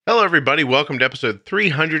Hello, everybody. Welcome to episode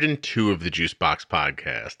 302 of the Juicebox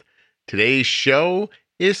Podcast. Today's show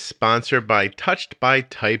is sponsored by Touched by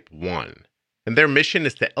Type 1. And their mission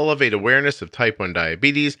is to elevate awareness of type 1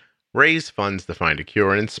 diabetes, raise funds to find a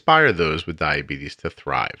cure, and inspire those with diabetes to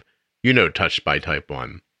thrive. You know Touched by Type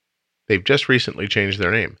 1. They've just recently changed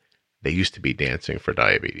their name. They used to be Dancing for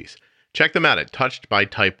Diabetes. Check them out at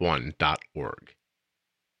touchedbytype1.org.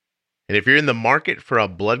 And if you're in the market for a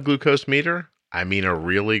blood glucose meter, I mean a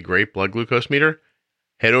really great blood glucose meter,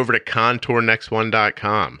 head over to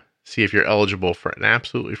contournext1.com. See if you're eligible for an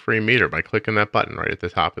absolutely free meter by clicking that button right at the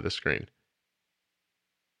top of the screen.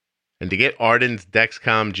 And to get Arden's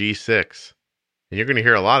Dexcom G6, and you're going to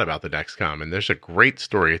hear a lot about the Dexcom, and there's a great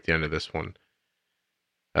story at the end of this one.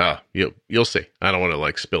 You'll see. I don't want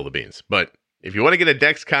to spill the beans, but if you want to get a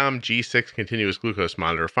Dexcom G6 continuous glucose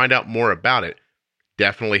monitor, find out more about it,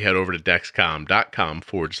 definitely head over to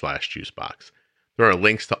dexcom.com/juicebox. There are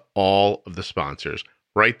links to all of the sponsors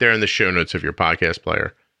right there in the show notes of your podcast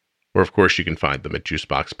player, or of course you can find them at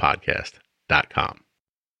juiceboxpodcast.com.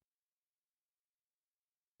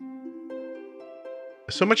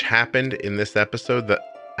 So much happened in this episode that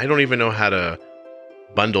I don't even know how to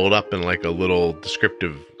bundle it up in a little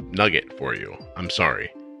descriptive nugget for you. I'm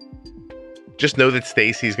sorry. Just know that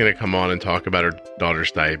Stacy's going to come on and talk about her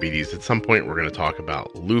daughter's diabetes. At some point, we're going to talk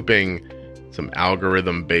about looping, some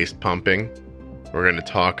algorithm-based pumping. We're going to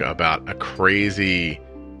talk about a crazy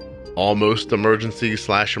almost emergency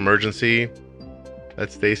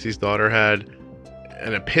that Stacy's daughter had.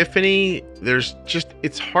 An epiphany.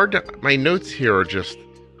 It's hard to, my notes here are just,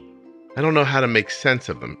 I don't know how to make sense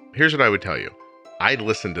of them. Here's what I would tell you. I'd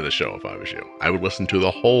listen to the show if I was you. I would listen to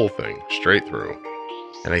the whole thing straight through.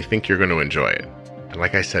 And I think you're going to enjoy it. And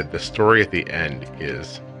like I said, the story at the end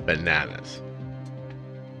is bananas.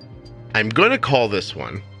 I'm going to call this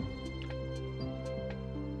one.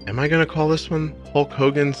 Am I going to call this one Hulk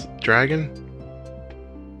Hogan's Dragon?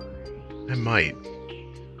 I might.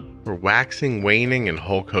 Or Waxing, Waning, and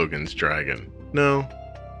Hulk Hogan's Dragon. No,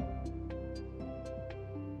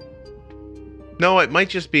 it might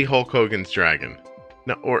just be Hulk Hogan's Dragon.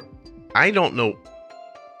 No, or I don't know.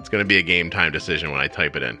 It's going to be a game time decision when I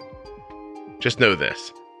type it in. Just know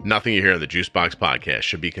this. Nothing you hear on the Juicebox Podcast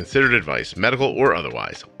should be considered advice, medical or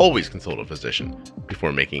otherwise. Always consult a physician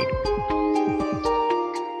before making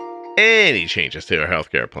any changes to your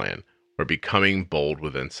healthcare plan or becoming bold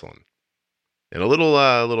with insulin. And a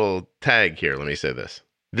little tag here, let me say this.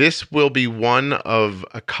 This will be one of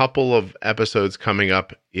a couple of episodes coming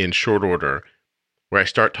up in short order where I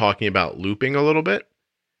start talking about looping a little bit.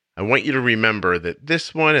 I want you to remember that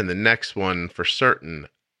this one and the next one, for certain,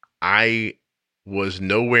 I was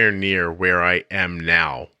nowhere near where I am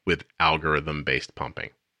now with algorithm-based pumping.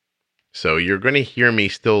 So you're going to hear me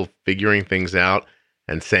still figuring things out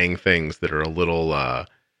and saying things that are a little,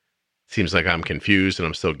 seems like I'm confused and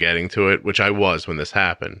I'm still getting to it, which I was when this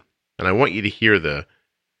happened. And I want you to hear the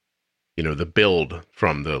build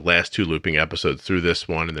from the last two looping episodes through this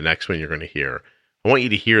one and the next one you're going to hear. I want you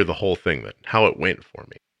to hear the whole thing, how it went for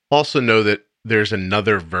me. Also know that there's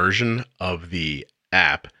another version of the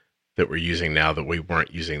app that we're using now that we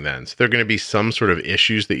weren't using then. So there are going to be some sort of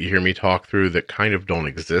issues that you hear me talk through that kind of don't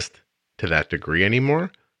exist to that degree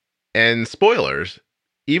anymore. And spoilers,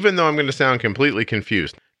 even though I'm going to sound completely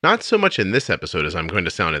confused, not so much in this episode as I'm going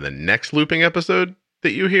to sound in the next looping episode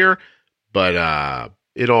that you hear, but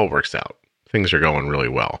it all works out. Things are going really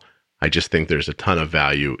well. I just think there's a ton of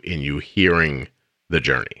value in you hearing the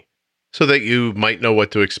journey, so that you might know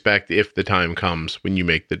what to expect if the time comes when you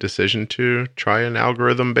make the decision to try an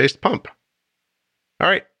algorithm-based pump. All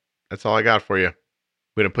right, that's all I got for you. I'm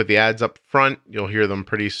going to put the ads up front. You'll hear them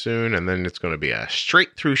pretty soon, and then it's going to be a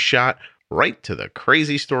straight-through shot right to the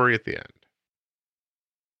crazy story at the end.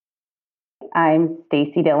 I'm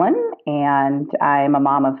Stacy Dillon, and I'm a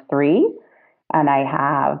mom of three, and I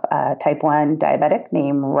have a type 1 diabetic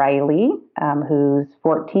named Riley, who's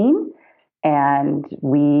 14, and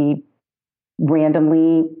we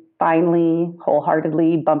randomly, finally,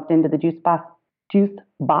 wholeheartedly bumped into the Juicebox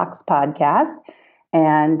Podcast,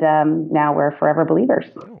 and now we're forever believers.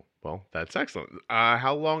 Oh, well, that's excellent.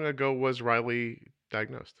 How long ago was Riley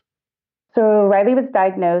diagnosed? So Riley was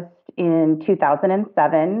diagnosed in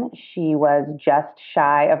 2007. She was just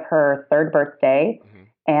shy of her third birthday,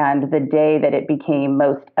 and the day that it became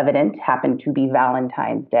most evident happened to be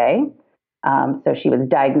Valentine's Day. So she was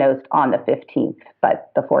diagnosed on the 15th,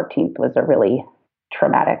 but the 14th was a really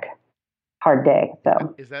traumatic, hard day.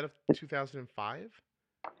 So is that of 2005?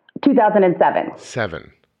 2007.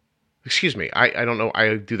 7. Excuse me. I don't know.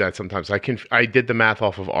 I do that sometimes. I did the math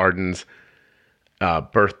off of Arden's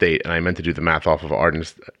birth date, and I meant to do the math off of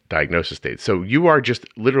Arden's diagnosis date. So you are just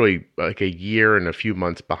literally like a year and a few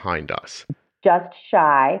months behind us. Just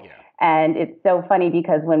shy. Yeah. And it's so funny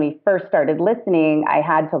because when we first started listening, I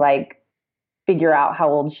had to figure out how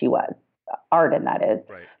old she was. Arden, that is.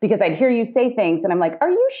 Right. Because I'd hear you say things and I'm like, are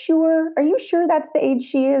you sure? Are you sure that's the age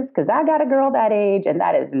she is? Because I got a girl that age and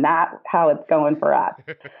that is not how it's going for us.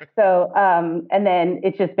 So, and then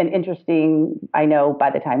it's just been interesting. I know by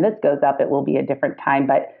the time this goes up, it will be a different time,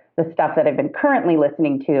 but the stuff that I've been currently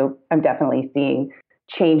listening to, I'm definitely seeing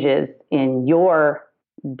changes in your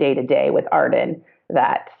day to day with Arden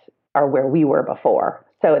that are where we were before.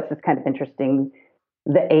 So it's just kind of interesting,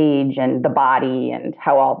 the age and the body and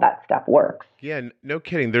how all that stuff works. Yeah, no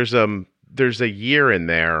kidding. There's a year in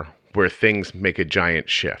there where things make a giant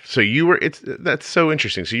shift. So that's so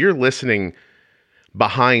interesting. So you're listening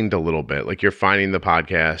behind a little bit, like you're finding the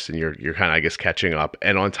podcast and you're kind of, I guess, catching up.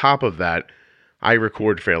 And on top of that, I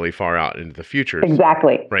record fairly far out into the future.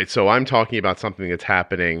 Exactly. Right. So I'm talking about something that's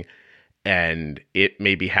happening and it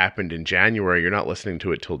maybe happened in January. You're not listening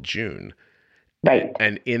to it till June. Right.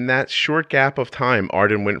 And in that short gap of time,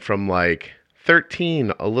 Arden went from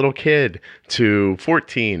 13, a little kid, to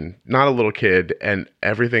 14, not a little kid, and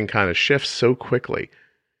everything kind of shifts so quickly.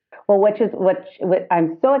 Well, what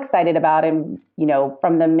I'm so excited about, and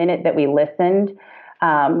from the minute that we listened,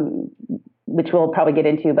 which we'll probably get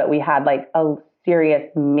into, but we had a serious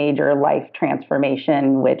major life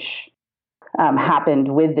transformation, which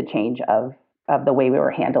happened with the change of the way we were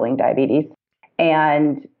handling diabetes.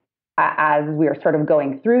 And as we were sort of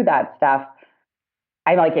going through that stuff,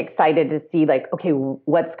 I'm excited to see okay,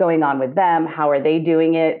 what's going on with them? How are they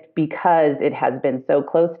doing it? Because it has been so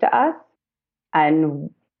close to us. And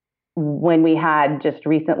when we had just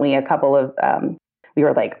recently a couple of, we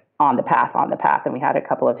were on the path, and we had a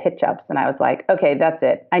couple of hitch ups, and I was like, okay, that's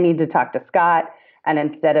it. I need to talk to Scott. And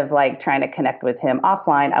instead of trying to connect with him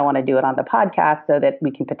offline, I want to do it on the podcast so that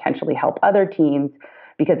we can potentially help other teens,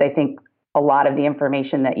 because I think a lot of the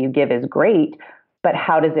information that you give is great, but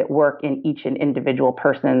how does it work in each and individual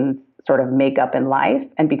person's sort of makeup in life?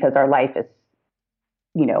 And because our life is,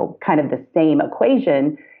 kind of the same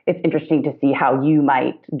equation, it's interesting to see how you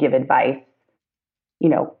might give advice,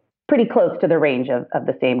 pretty close to the range of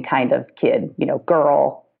the same kind of kid,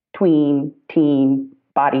 girl, tween, teen,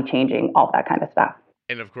 body changing, all that kind of stuff.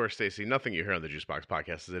 And of course, Stacey, nothing you hear on the Juicebox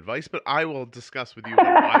podcast is advice, but I will discuss with you what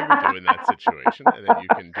I would do in that situation, and then you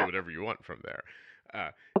can do whatever you want from there.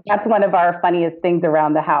 That's one of our funniest things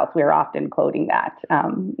around the house. We're often quoting that.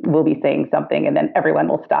 We'll be saying something, and then everyone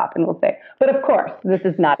will stop and we'll say, but of course, this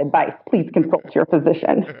is not advice. Please consult your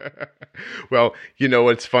physician. Well,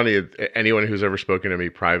 what's funny, anyone who's ever spoken to me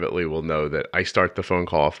privately will know that I start the phone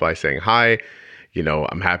call off by saying, hi,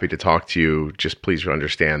 I'm happy to talk to you. Just please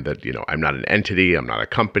understand that, I'm not an entity. I'm not a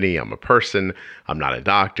company. I'm a person. I'm not a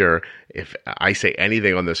doctor. If I say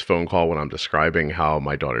anything on this phone call when I'm describing how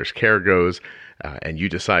my daughter's care goes, and you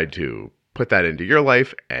decide to put that into your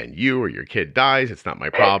life and you or your kid dies, it's not my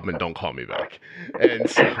problem, and don't call me back. And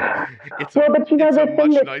so it's a much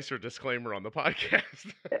nicer disclaimer on the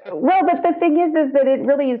podcast. Well, but the thing is that it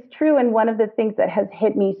really is true. And one of the things that has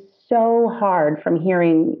hit me so hard from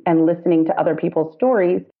hearing and listening to other people's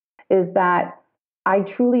stories is that I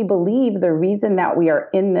truly believe the reason that we are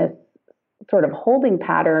in this sort of holding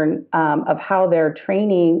pattern of how they're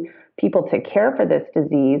training people to care for this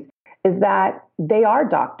disease is that they are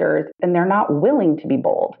doctors and they're not willing to be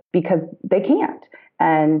bold because they can't.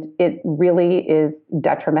 And it really is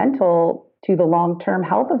detrimental to the long-term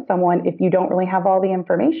health of someone if you don't really have all the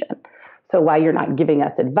information. So while you're not giving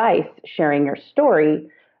us advice, sharing your story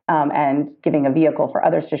and giving a vehicle for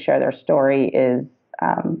others to share their story is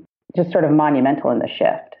just sort of monumental in the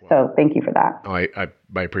shift. So thank you for that. Oh,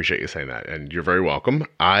 I appreciate you saying that. And you're very welcome.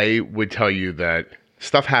 I would tell you that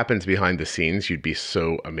stuff happens behind the scenes you'd be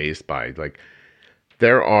so amazed by.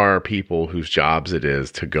 There are people whose jobs it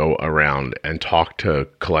is to go around and talk to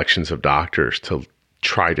collections of doctors to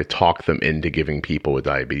try to talk them into giving people with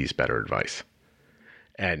diabetes better advice.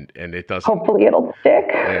 And it doesn't. Hopefully it'll stick.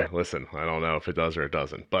 Yeah, listen, I don't know if it does or it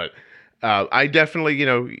doesn't, but I definitely,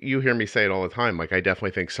 you hear me say it all the time. I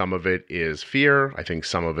definitely think some of it is fear. I think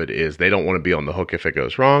some of it is they don't want to be on the hook if it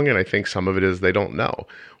goes wrong. And I think some of it is they don't know,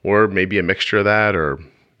 or maybe a mixture of that, or,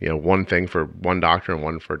 one thing for one doctor and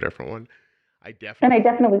one for a different one.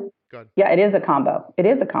 Yeah, it is a combo. It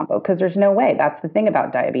is a combo because there's no way. That's the thing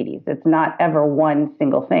about diabetes. It's not ever one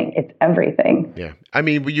single thing. It's everything. Yeah. I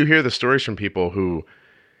mean, you hear the stories from people who,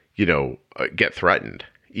 get threatened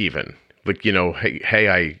even.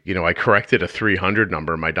 I corrected a 300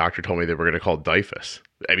 number. My doctor told me they were going to call DIFUS.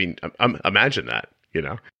 I mean, imagine that,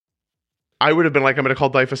 I would have been like, I'm going to call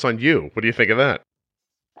DIFUS on you. What do you think of that?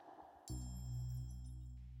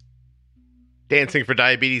 Dancing for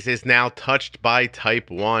Diabetes is now Touched by Type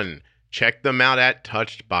 1. Check them out at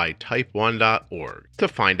touchedbytype1.org to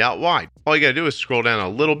find out why. All you got to do is scroll down a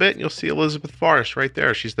little bit and you'll see Elizabeth Forrest right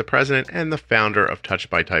there. She's the president and the founder of Touched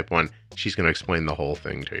by Type 1. She's going to explain the whole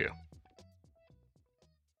thing to you.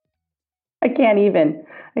 I can't even.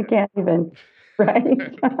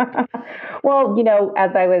 Right. Well,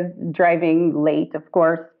 as I was driving late, of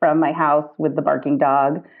course, from my house with the barking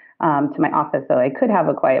dog to my office, so I could have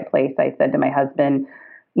a quiet place, I said to my husband,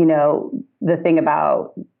 the thing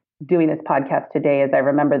about doing this podcast today is I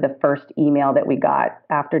remember the first email that we got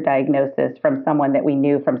after diagnosis from someone that we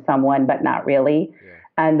knew from someone, but not really. Yeah.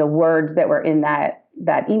 And the words that were in that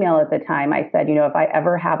email at the time, I said, if I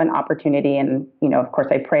ever have an opportunity, and, of course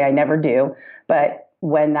I pray I never do, but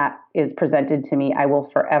when that is presented to me, I will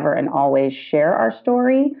forever and always share our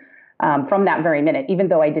story from that very minute, even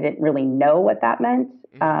though I didn't really know what that meant,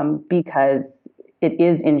 because it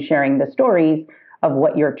is in sharing the stories of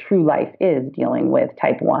what your true life is dealing with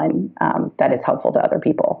type 1 that is helpful to other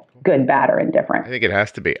people, good, bad, or indifferent. I think it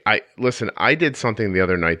has to be. I did something the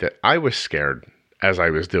other night that I was scared as I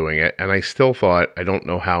was doing it, and I still thought, I don't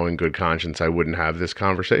know how in good conscience I wouldn't have this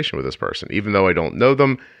conversation with this person, even though I don't know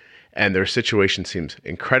them, and their situation seems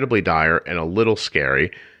incredibly dire and a little scary.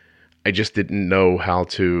 I just didn't know how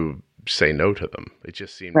to say no to them. It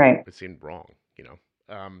just seemed It seemed wrong,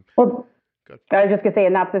 Well, I was just gonna say,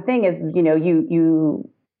 and that's the thing is, you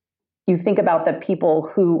think about the people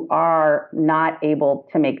who are not able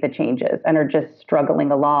to make the changes and are just struggling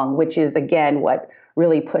along, which is again what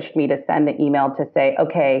really pushed me to send the email to say,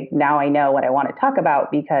 okay, now I know what I want to talk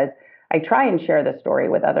about, because I try and share the story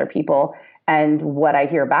with other people. And what I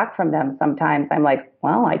hear back from them, sometimes I'm like,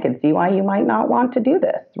 well, I can see why you might not want to do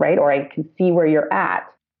this, right? Or I can see where you're at.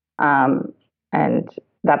 And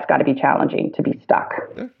that's got to be challenging to be stuck.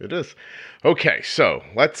 Yeah, it is. Okay, so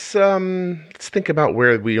let's think about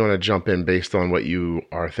where we want to jump in based on what you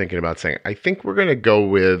are thinking about saying. I think we're going to go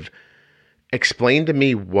with, explain to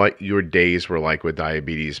me what your days were like with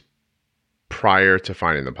diabetes prior to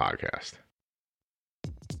finding the podcast.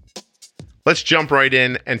 Let's jump right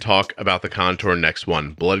in and talk about the Contour Next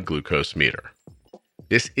One blood glucose meter.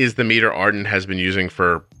 This is the meter Arden has been using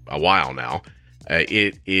for a while now.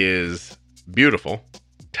 It is beautiful,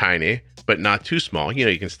 tiny, but not too small.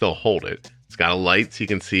 You can still hold it. It's got a light so you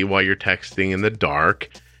can see while you're texting in the dark.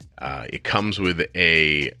 It comes with got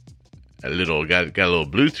a little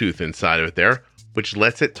Bluetooth inside of it there, which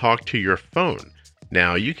lets it talk to your phone.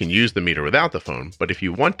 Now, you can use the meter without the phone, but if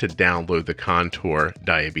you want to download the Contour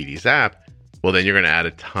Diabetes app, well, then you're going to add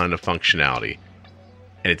a ton of functionality,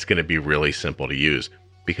 and it's going to be really simple to use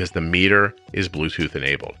because the meter is Bluetooth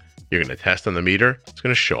enabled. You're going to test on the meter. It's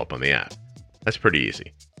going to show up on the app. That's pretty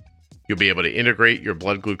easy. You'll be able to integrate your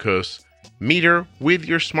blood glucose meter with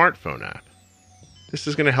your smartphone app. This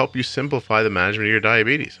is going to help you simplify the management of your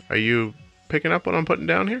diabetes. Are you picking up what I'm putting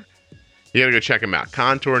down here? You got to go check them out.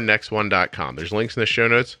 ContourNext1.com. There's links in the show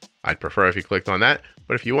notes. I'd prefer if you clicked on that.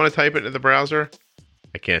 But if you want to type it into the browser,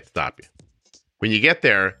 I can't stop you. When you get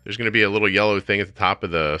there, there's going to be a little yellow thing at the top of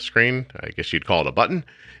the screen. I guess you'd call it a button.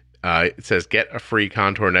 It says get a free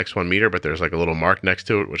Contour Next One meter, but there's like a little mark next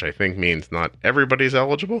to it, which I think means not everybody's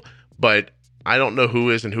eligible. But I don't know who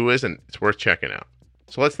is and who isn't. It's worth checking out.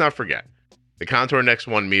 So let's not forget. The Contour Next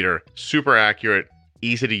One meter, super accurate,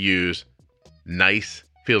 easy to use, nice,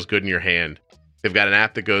 feels good in your hand. They've got an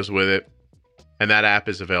app that goes with it, and that app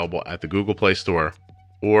is available at the Google Play Store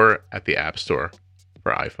or at the App Store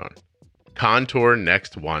for iPhone.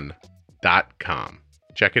 ContourNext1.com.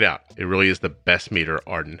 Check it out. It really is the best meter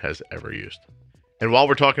Arden has ever used. And while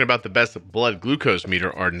we're talking about the best blood glucose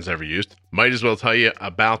meter Arden's ever used, might as well tell you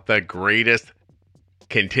about the greatest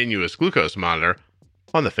continuous glucose monitor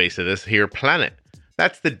on the face of this here planet.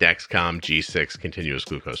 That's the Dexcom G6 continuous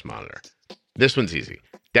glucose monitor. This one's easy.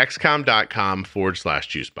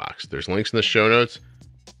 Dexcom.com/juicebox. There's links in the show notes,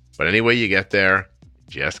 but any way you get there,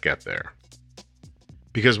 just get there.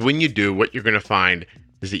 Because when you do, what you're going to find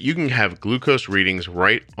is that you can have glucose readings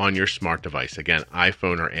right on your smart device. Again,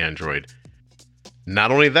 iPhone or Android.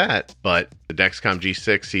 Not only that, but the Dexcom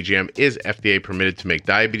G6 CGM is FDA permitted to make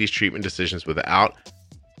diabetes treatment decisions without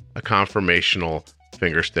a conformational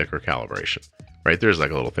finger stick or calibration. Right? There's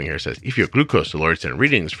like a little thing here that says, if your glucose alerts and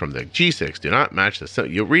readings from the G6 do not match the...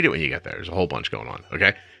 You'll read it when you get there. There's a whole bunch going on.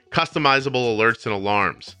 Okay? Customizable alerts and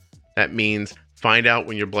alarms. That means find out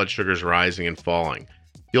when your blood sugar is rising and falling.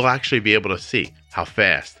 You'll actually be able to see how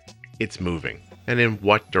fast it's moving and in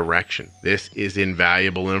what direction. This is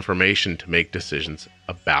invaluable information to make decisions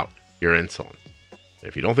about your insulin.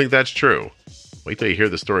 If you don't think that's true, wait till you hear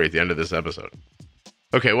the story at the end of this episode.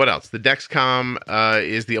 Okay, what else? The Dexcom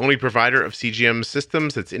is the only provider of CGM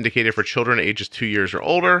systems that's indicated for children ages 2 years or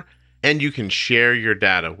older, and you can share your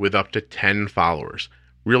data with up to 10 followers.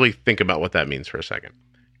 Really think about what that means for a second.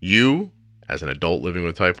 You, as an adult living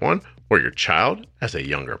with type 1, or your child, as a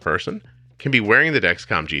younger person, can be wearing the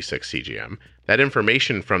Dexcom G6 CGM. That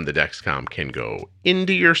information from the Dexcom can go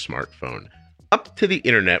into your smartphone, up to the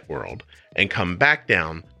internet world, and come back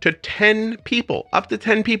down to 10 people, up to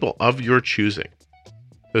 10 people of your choosing.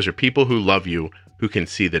 Those are people who love you, who can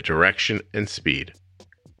see the direction and speed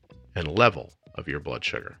and level of your blood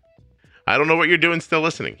sugar. I don't know what you're doing still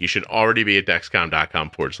listening. You should already be at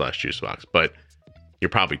dexcom.com/juicebox, but you're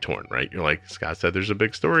probably torn, right? You're like, Scott said there's a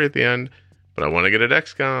big story at the end, but I want to get a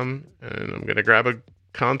Dexcom, and I'm going to grab a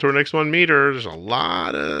Contour X1 meter. There's a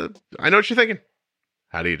lot of... I know what you're thinking.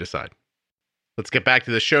 How do you decide? Let's get back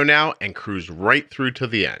to the show now and cruise right through to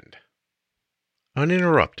the end.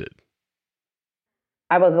 Uninterrupted.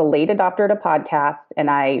 I was a late adopter to podcasts, and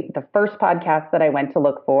the first podcast that I went to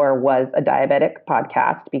look for was a diabetic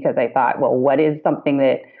podcast because I thought, well, what is something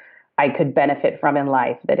that I could benefit from in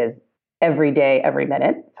life that is every day, every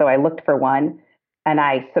minute? So I looked for one and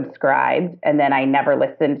I subscribed, and then I never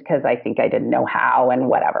listened because I think I didn't know how and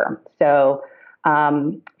whatever. So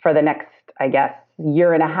for the next, I guess,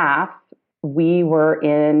 year and a half, we were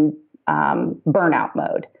in burnout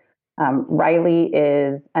mode. Riley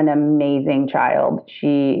is an amazing child.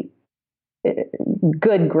 She,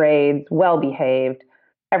 good grades, well-behaved,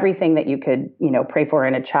 everything that you could, pray for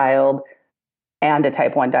in a child, and a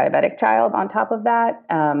type 1 diabetic child on top of that.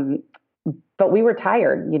 But we were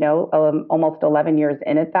tired, almost 11 years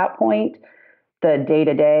in at that point. The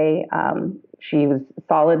day-to-day, she was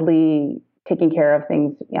solidly taking care of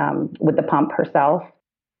things with the pump herself.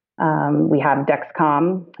 We have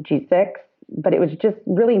Dexcom G6. But it was just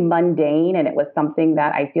really mundane, and it was something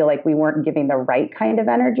that I feel like we weren't giving the right kind of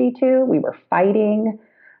energy to. We were fighting.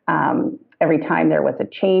 Every time there was a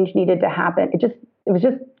change needed to happen, it was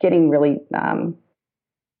just getting really, I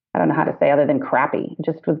don't know how to say other than crappy. It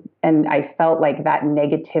just was, and I felt like that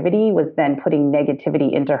negativity was then putting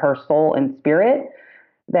negativity into her soul and spirit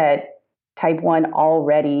that type 1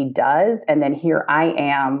 already does, and then here I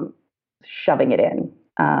am shoving it in.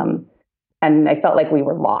 And I felt like we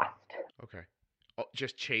were lost. Okay.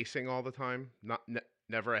 Just chasing all the time?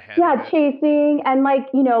 Never ahead? Yeah, chasing. And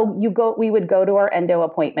we would go to our endo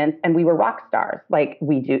appointments and we were rock stars. Like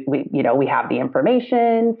we have the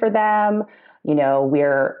information for them.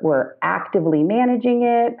 We're actively managing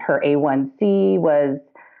it. Her A1C was,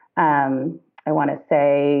 I want to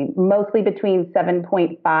say mostly between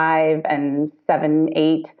 7.5 and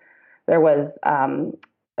 7.8. There was,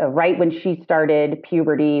 right when she started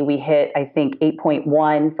puberty, we hit, I think,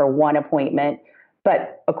 8.1 for one appointment.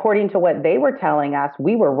 But according to what they were telling us,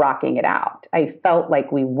 we were rocking it out. I felt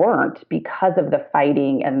like we weren't because of the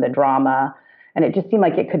fighting and the drama. And it just seemed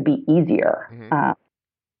like it could be easier. Mm-hmm.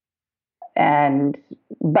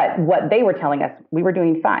 But what they were telling us, we were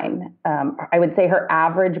doing fine. I would say her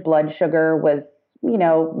average blood sugar was,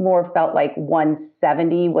 more felt like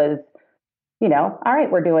 170 was, all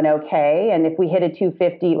right, we're doing okay. And if we hit a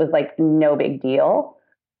 250, it was like no big deal.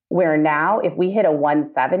 Where now, if we hit a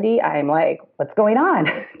 170, I'm like, what's going on?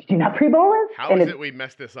 Did you not pre-bolus? How is it we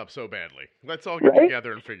messed this up so badly? Let's all get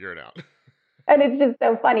together and figure it out. And it's just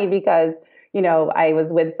so funny because, I was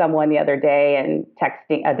with someone the other day and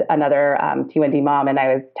texting another T1D mom, and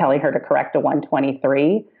I was telling her to correct a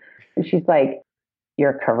 123. And she's like,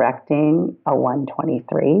 you're correcting a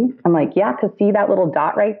 123? I'm like, yeah, because see that little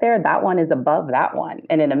dot right there? That one is above that one.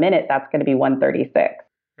 And in a minute, that's going to be 136.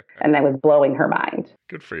 And that was blowing her mind.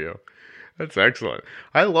 Good for you. That's excellent.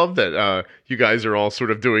 I love that you guys are all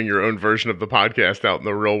sort of doing your own version of the podcast out in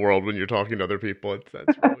the real world when you're talking to other people. It's really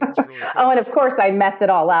cool. Oh, and of course I mess it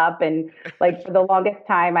all up. And like for the longest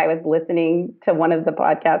time, I was listening to one of the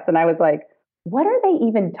podcasts and I was like, what are they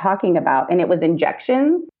even talking about? And it was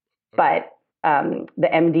injections, but the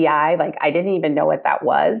MDI, like I didn't even know what that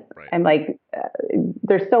was. Right. I'm like,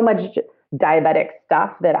 there's so much diabetic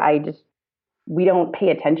stuff that we don't pay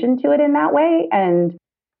attention to it in that way. And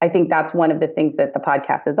I think that's one of the things that the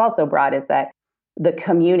podcast has also brought is that the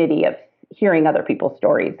community of hearing other people's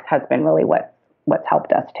stories has been really what's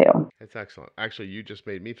helped us too. That's excellent. Actually, you just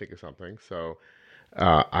made me think of something. So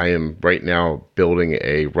I am right now building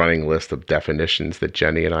a running list of definitions that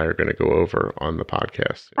Jenny and I are going to go over on the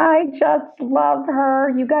podcast. I just love her.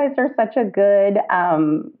 You guys are such a good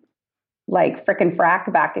frickin'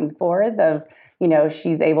 frack back and forth of,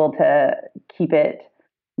 she's able to keep it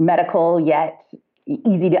medical yet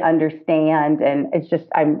easy to understand. And it's just,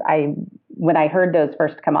 I when I heard those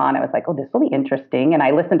first come on, I was like, oh, this will be interesting. And I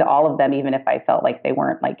listened to all of them, even if I felt like they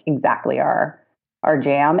weren't like exactly our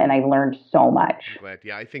jam. And I learned so much. I'm glad.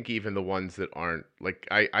 Yeah, I think even the ones that aren't like,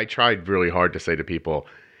 I tried really hard to say to people,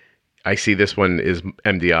 I see this one is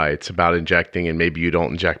MDI. It's about injecting, and maybe you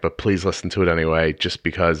don't inject, but please listen to it anyway, just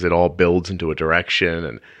because it all builds into a direction,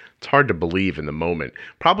 and it's hard to believe in the moment.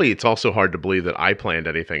 Probably it's also hard to believe that I planned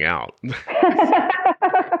anything out.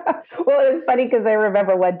 Well, it was funny because I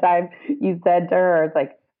remember one time you said to her, it's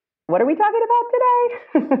like, what are we talking about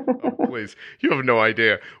today? Oh, please. You have no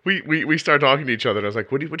idea. We started talking to each other, and I was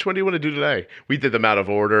like, which one do you want to do today? We did them out of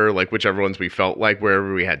order, like whichever ones we felt like,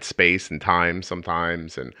 wherever we had space and time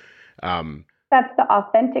sometimes. And that's the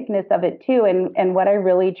authenticness of it too. And what I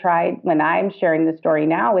really tried when I'm sharing the story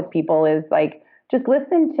now with people is like, just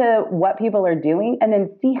listen to what people are doing and then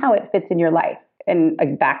see how it fits in your life. And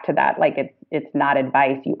back to that, like it's not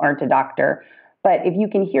advice. You aren't a doctor. But if you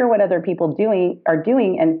can hear what other people are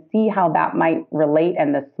doing and see how that might relate,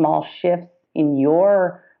 and the small shifts in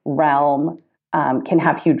your realm can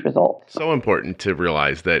have huge results. So important to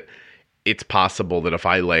realize that it's possible that if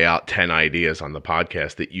I lay out 10 ideas on the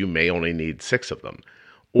podcast, that you may only need 6 of them.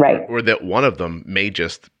 Right. Or that one of them may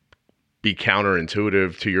just be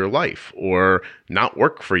counterintuitive to your life or not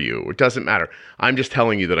work for you. It doesn't matter. I'm just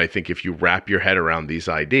telling you that I think if you wrap your head around these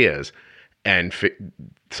ideas, and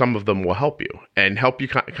some of them will help you and help you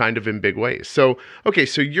kind of in big ways. So, okay,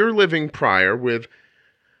 so you're living prior with,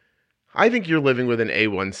 I think you're living with an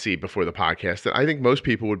A1C before the podcast that I think most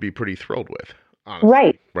people would be pretty thrilled with. Honestly,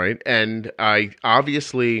 right. Right. And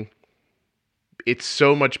obviously it's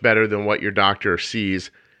so much better than what your doctor sees,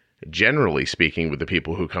 generally speaking, with the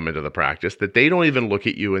people who come into the practice, that they don't even look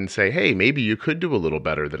at you and say, hey, maybe you could do a little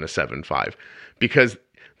better than a 7.5, because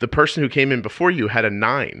the person who came in before you had a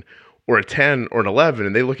 9 or a 10 or an 11,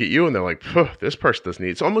 and they look at you and they're like, this person doesn't need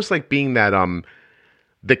it. It's almost like being that,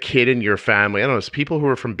 the kid in your family. I don't know, it's people who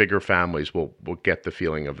are from bigger families will get the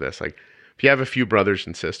feeling of this. Like if you have a few brothers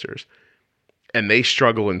and sisters and they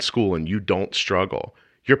struggle in school and you don't struggle,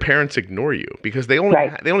 your parents ignore you because they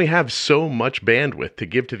only have so much bandwidth to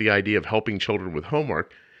give to the idea of helping children with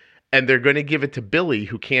homework. And they're going to give it to Billy,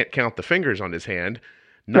 who can't count the fingers on his hand.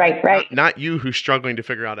 Not you, who's struggling to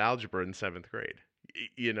figure out algebra in 7th grade.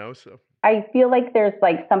 So I feel like there's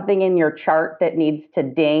like something in your chart that needs to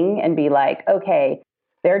ding and be like, okay,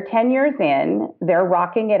 they're 10 years in, they're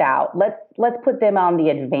rocking it out. Let's put them on the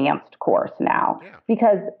advanced course now. Yeah.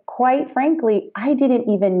 Because quite frankly, I didn't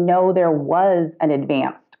even know there was an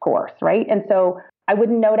advanced course, right? And so I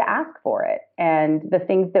wouldn't know to ask for it. And the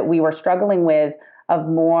things that we were struggling with of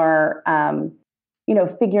more,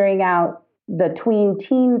 figuring out the tween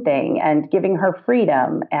teen thing and giving her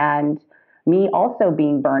freedom, and me also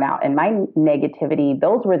being burnout and my negativity,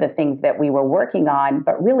 those were the things that we were working on.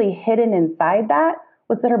 But really hidden inside that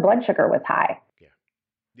was that her blood sugar was high.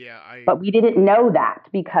 Yeah. But we didn't know that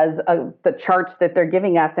because of the charts that they're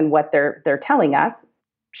giving us and what they're telling us.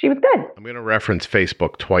 She was good. I'm going to reference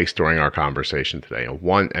Facebook twice during our conversation today.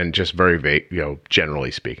 One, and just very vague, generally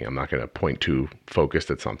speaking, I'm not going to point too focused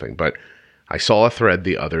at something, but I saw a thread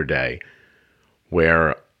the other day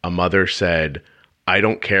where a mother said, I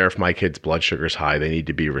don't care if my kid's blood sugar's high. They need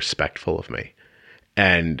to be respectful of me.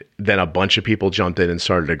 And then a bunch of people jumped in and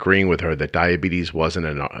started agreeing with her that diabetes wasn't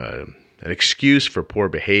an excuse for poor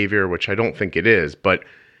behavior, which I don't think it is. But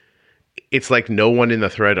it's like no one in the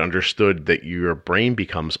thread understood that your brain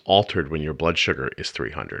becomes altered when your blood sugar is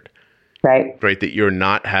 300. Right. That you're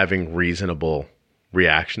not having reasonable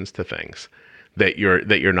reactions to things. That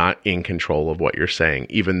you're not in control of what you're saying,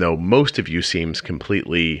 even though most of you seems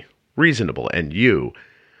completely reasonable, and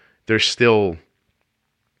there's still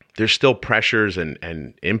pressures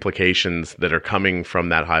and implications that are coming from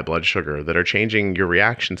that high blood sugar that are changing your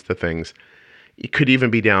reactions to things. It could even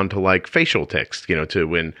be down to like facial tics, to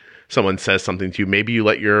when someone says something to you, maybe you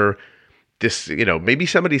let maybe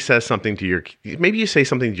somebody says something to maybe you say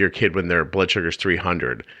something to your kid when their blood sugar is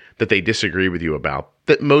 300 that they disagree with you about,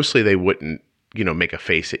 that mostly they wouldn't, make a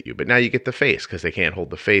face at you, but now you get the face because they can't hold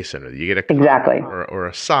the face in it. You get a exactly or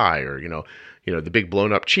a sigh, or the big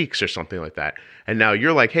blown up cheeks or something like that. And now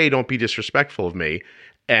you're like, hey, don't be disrespectful of me,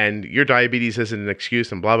 and your diabetes isn't an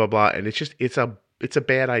excuse, and blah blah blah. And it's a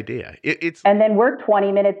bad idea. And then we're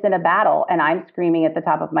 20 minutes in a battle, and I'm screaming at the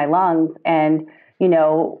top of my lungs, and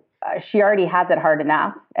she already has it hard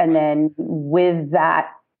enough, and then with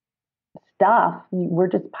that stuff, we're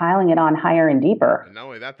just piling it on higher and deeper. And not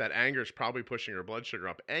only that anger is probably pushing her blood sugar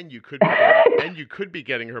up, and you could be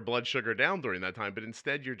getting her blood sugar down during that time. But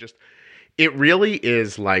instead, it really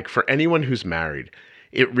is like, for anyone who's married,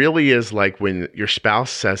 it really is like when your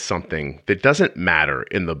spouse says something that doesn't matter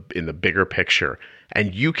in the bigger picture,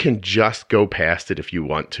 and you can just go past it if you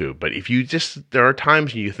want to. But if you just, there are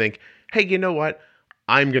times when you think, hey, you know what?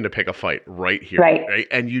 I'm going to pick a fight right here. Right.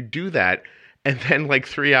 And you do that. And then like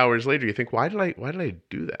 3 hours later, you think, why did I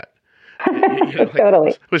do that?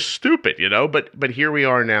 Totally. It was stupid, but here we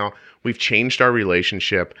are now. We've changed our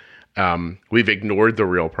relationship. We've ignored the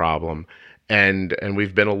real problem, and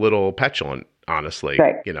we've been a little petulant, honestly,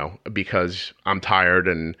 right. Because I'm tired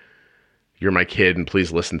and you're my kid and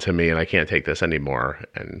please listen to me and I can't take this anymore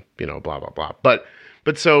and, blah, blah, blah. But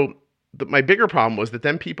so my bigger problem was that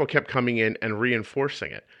then people kept coming in and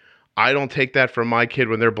reinforcing it. I don't take that from my kid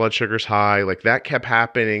when their blood sugar's high. Like that kept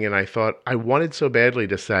happening. And I thought I wanted so badly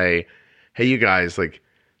to say, hey, you guys, like,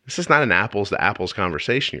 this is not an apples to apples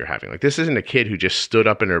conversation you're having. Like, this isn't a kid who just stood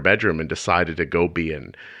up in her bedroom and decided to go be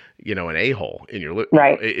an a-hole in your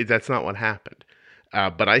right. That's not what happened.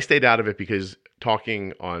 But I stayed out of it because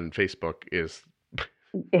talking on Facebook is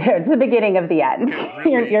it's the beginning of the end.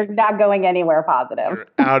 Really, you're not going anywhere positive. You're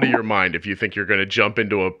out of your mind if you think you're going to jump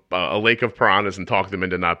into a lake of piranhas and talk them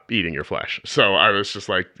into not eating your flesh. So I was just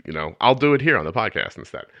like, I'll do it here on the podcast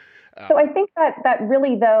instead. So I think that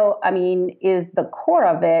really, though, is the core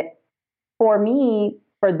of it for me,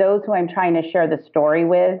 for those who I'm trying to share the story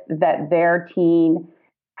with, that their teen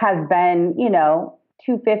has been,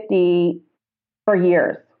 250 for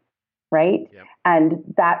years, right? Yep.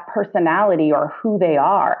 And that personality or who they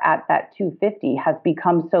are at that 250 has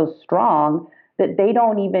become so strong that they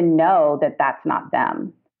don't even know that that's not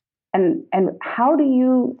them. And how do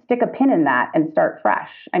you stick a pin in that and start fresh?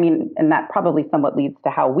 And that probably somewhat leads to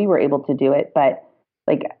how we were able to do it. But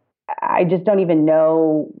like, I just don't even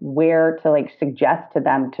know where to suggest to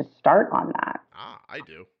them to start on that. I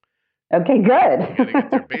do. Okay, good. You gotta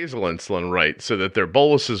get their basal insulin right so that their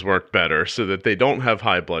boluses work better, so that they don't have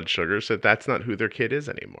high blood sugar, so that's not who their kid is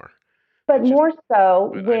anymore. But more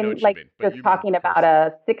so when, you're talking about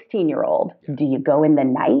a 16-year-old, do you go in the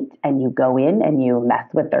night and you go in and you mess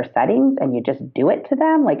with their settings and you just do it to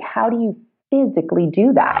them? Like, how do you physically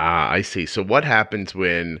do that? I see. So what happens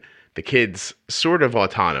when the kid's sort of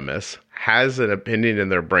autonomous, has an opinion in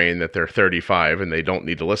their brain that they're 35 and they don't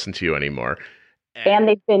need to listen to you anymore? And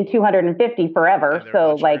they've been 250 forever,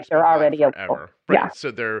 so they're already forever. Right. Yeah.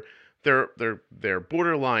 So they're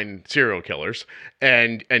borderline serial killers,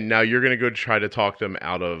 and now you're going to go try to talk them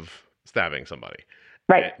out of stabbing somebody.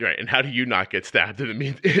 Right. Right. And how do you not get stabbed in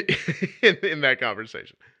that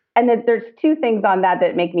conversation? And then there's two things on that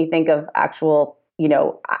make me think of actual.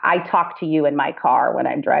 I talk to you in my car when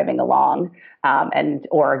I'm driving along,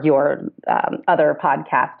 or your other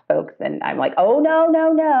podcast folks, and I'm like, oh,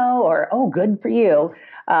 no, or oh, good for you.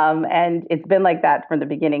 And it's been like that from the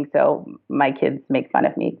beginning. So my kids make fun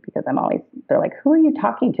of me because they're like, who are you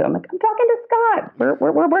talking to? I'm like, I'm talking to Scott.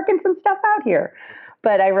 We're working some stuff out here.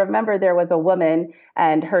 But I remember there was a woman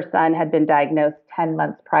and her son had been diagnosed 10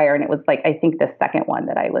 months prior. And it was I think the second one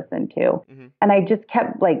that I listened to. Mm-hmm. And I just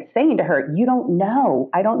kept saying to her, you don't know.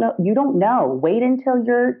 I don't know. You don't know. Wait until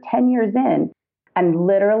you're 10 years in. And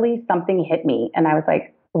literally something hit me. And I was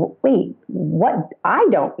like, wait, what? I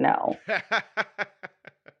don't know.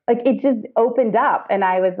 It just opened up. And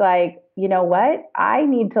I was like, you know what? I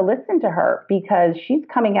need to listen to her because she's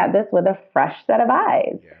coming at this with a fresh set of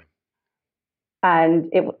eyes. Yeah.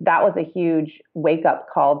 And that was a huge wake up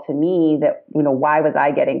call to me that, why was I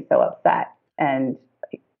getting so upset? And,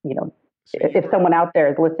 if someone out there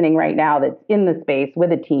is listening right now that's in the space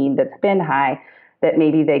with a teen that's been high, that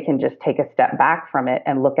maybe they can just take a step back from it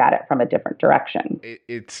and look at it from a different direction.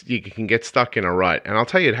 You can get stuck in a rut. And I'll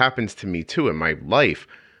tell you, it happens to me too in my life.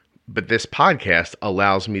 But this podcast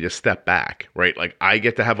allows me to step back, right? I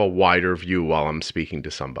get to have a wider view while I'm speaking to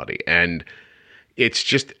somebody. And it's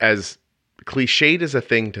just as cliched as a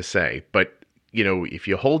thing to say, but if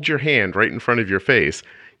you hold your hand right in front of your face,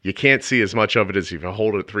 you can't see as much of it as if you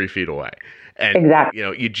hold it 3 feet away. And exactly.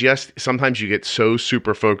 Sometimes you get so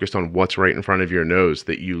super focused on what's right in front of your nose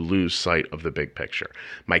that you lose sight of the big picture.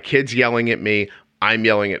 My kid's yelling at me. I'm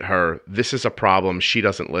yelling at her. This is a problem. She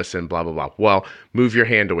doesn't listen, blah, blah, blah. Well, move your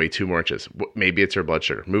hand away 2 more inches. Maybe it's her blood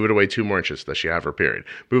sugar. Move it away 2 more inches. Does she have her period?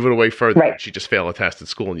 Move it away further. Right. She just failed a test at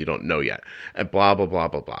school and you don't know yet. And blah, blah, blah,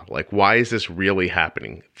 blah, blah. Why is this really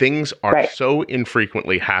happening? Things are so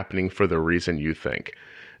infrequently happening for the reason you think.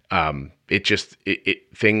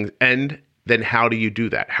 Things, and then how do you do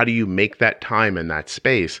that? How do you make that time in that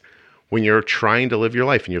space when you're trying to live your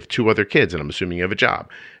life and you have 2 other kids, and I'm assuming you have a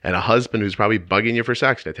job, and a husband who's probably bugging you for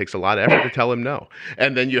sex, and it takes a lot of effort to tell him no.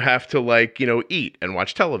 And then you have to eat and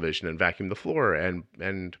watch television and vacuum the floor and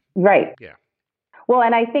right. Yeah. Well,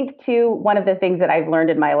 and I think too, one of the things that I've learned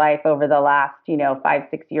in my life over the last, 5,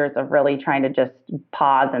 6 years of really trying to just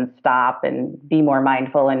pause and stop and be more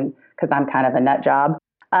mindful, and because I'm kind of a nut job,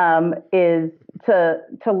 is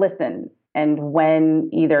to listen. And when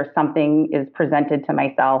either something is presented to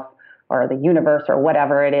myself or the universe or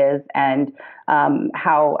whatever it is, and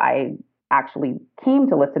how I actually came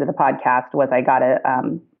to listen to the podcast was I got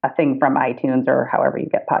a thing from iTunes or however you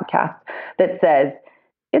get podcasts that says,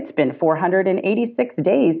 it's been 486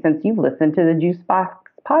 days since you've listened to the Juicebox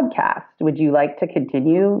podcast. Would you like to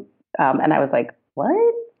continue? And I was like, what?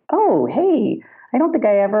 Oh, hey, I don't think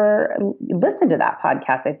I ever listened to that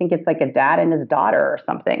podcast. I think it's like a dad and his daughter or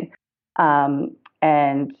something.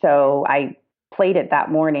 And so I played it that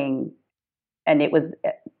morning, and it was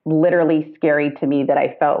literally scary to me that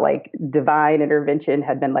I felt like divine intervention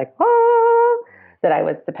had been like, that I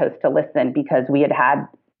was supposed to listen, because we had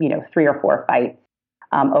 3 or 4 fights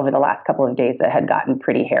over the last couple of days that had gotten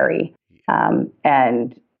pretty hairy.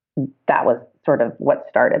 And that was sort of what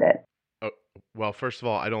started it. Well, first of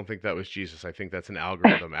all, I don't think that was Jesus. I think that's an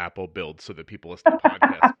algorithm Apple builds so that people listen to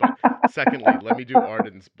podcasts. But secondly, let me do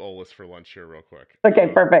Arden's bolus for lunch here real quick. Okay,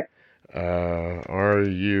 perfect. Are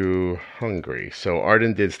you hungry? So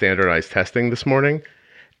Arden did standardized testing this morning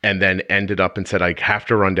and then ended up and said, I have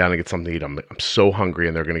to run down and get something to eat. I'm so hungry,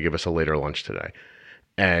 and they're going to give us a later lunch today.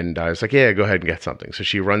 And I was like, yeah, go ahead and get something. So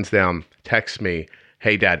she runs down, texts me,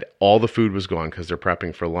 hey, Dad, all the food was gone because they're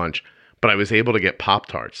prepping for lunch, but I was able to get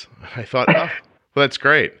Pop-Tarts. I thought, oh, well, that's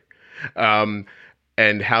great. And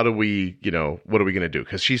how do we, what are we going to do?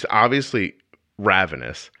 Because she's obviously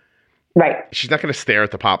ravenous. Right. She's not going to stare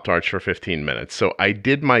at the Pop-Tarts for 15 minutes. So I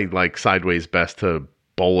did my sideways best to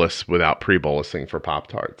bolus without pre-bolusing for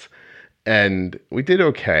Pop-Tarts. And we did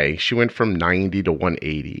okay. She went from 90 to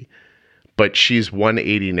 180. But she's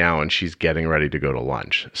 180 now, and she's getting ready to go to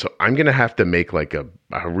lunch. So I'm going to have to make a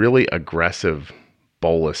really aggressive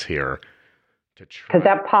bolus here to try. Because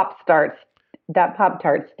that Pop-Tart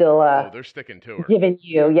still they're sticking to her. Giving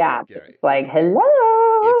you, yeah. It's like, hello.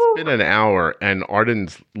 It's been an hour, and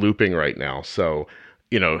Arden's looping right now. So,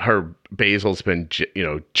 her basil's been,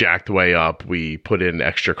 jacked way up. We put in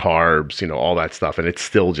extra carbs, all that stuff. And it's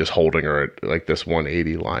still just holding her at this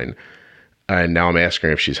 180 line. And now I'm asking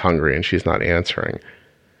her if she's hungry, and she's not answering.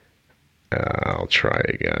 I'll try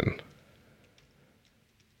again.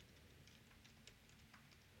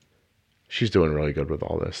 She's doing really good with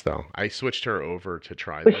all this, though. I switched her over to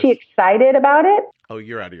try this. Was she excited about it? Oh,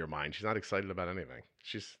 you're out of your mind. She's not excited about anything.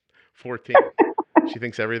 She's 14. She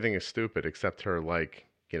thinks everything is stupid except her,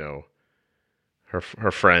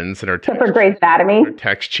 her friends and her text, for Grey's Anatomy. Her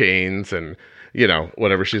text chains and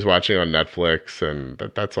whatever she's watching on Netflix, and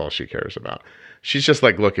that's all she cares about. She's just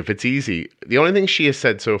like, look, if it's easy, the only thing she has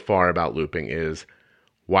said so far about looping is,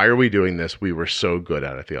 why are we doing this? We were so good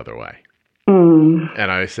at it the other way.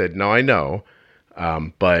 And I said, no, I know.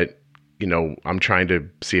 But I'm trying to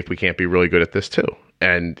see if we can't be really good at this too.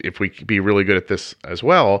 And if we can be really good at this as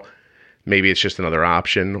well, maybe it's just another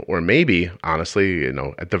option, or maybe honestly,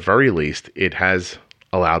 at the very least, it has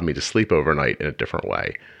allowed me to sleep overnight in a different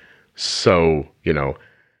way. So,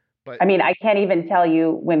 but I mean, I can't even tell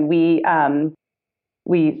you when we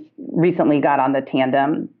recently got on the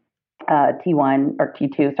Tandem T1 or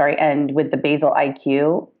T2, sorry, and with the Basal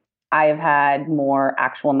IQ, I've had more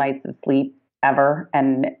actual nights of sleep ever,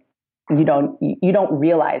 and you don't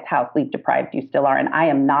realize how sleep deprived you still are. And I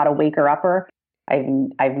am not a waker upper.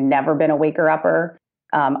 I've never been a waker upper.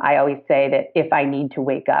 I always say that if I need to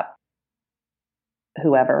wake up,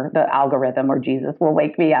 whoever, the algorithm or Jesus will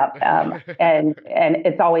wake me up. And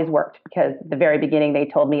it's always worked, because at the very beginning they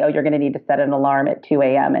told me, oh, you're going to need to set an alarm at 2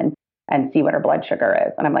 a.m. and see what her blood sugar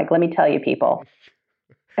is. And I'm like, let me tell you, people,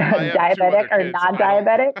 diabetic or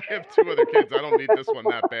non-diabetic. I have 2 other kids. I don't need this one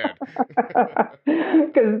that bad.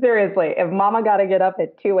 Because seriously, if mama got to get up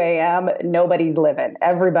at 2 a.m., nobody's living.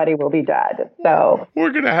 Everybody will be dead. So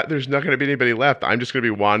there's not going to be anybody left. I'm just going to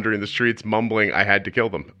be wandering the streets mumbling, I had to kill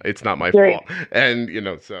them. It's not my fault. And,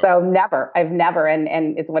 So never. I've never. And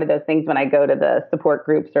it's one of those things when I go to the support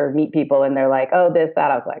groups or meet people and they're like, oh, this,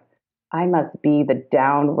 that. I was like, I must be the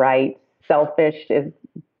downright selfish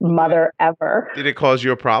mother ever. Did it cause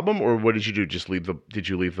you a problem, or what did you do? Did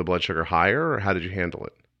you leave the blood sugar higher, or how did you handle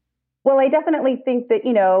it? Well, I definitely think that,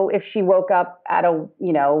 if she woke up at a,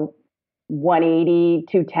 180,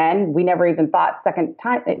 210, we never even thought second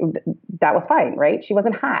time, that was fine, right? She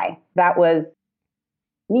wasn't high. That was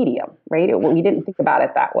medium, right? We didn't think about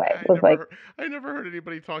it that way. It was like, I never heard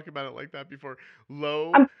anybody talk about it like that before.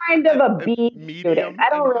 Low, I'm kind of a and B student. medium, I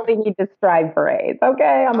don't really need to strive for A's.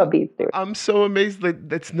 Okay, I'm a B student. I'm so amazed that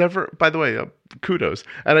that's never. By the way, kudos,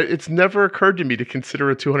 and it's never occurred to me to consider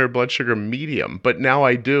a 200 blood sugar medium, but now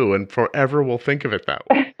I do, and forever will think of it that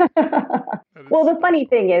way. Well, the funny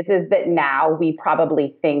thing is that now we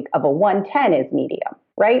probably think of a 110 as medium,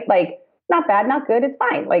 right? Like, not bad, not good, it's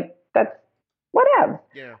fine. Like, that's whatever.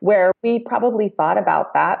 Yeah. Where we probably thought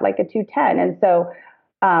about that like a 210. And so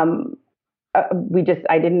I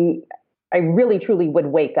really truly would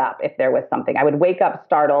wake up if there was something. I would wake up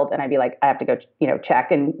startled and I'd be like, I have to go,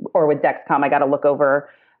 check. Or with Dexcom, I got to look over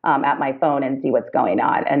at my phone and see what's going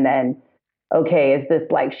on. And then, okay, is this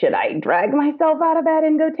like, should I drag myself out of bed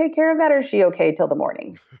and go take care of that? Or is she okay till the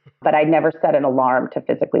morning? But I never set an alarm to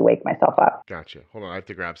physically wake myself up. Gotcha. Hold on. I have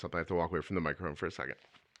to grab something. I have to walk away from the microphone for a second.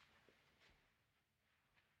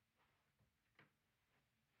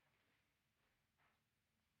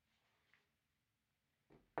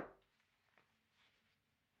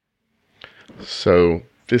 So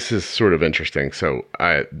this is sort of interesting. So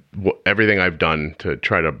everything I've done to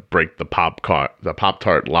try to break the Pop-Tart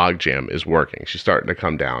logjam is working. She's starting to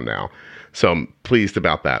come down now. So I'm pleased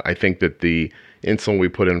about that. I think that the insulin we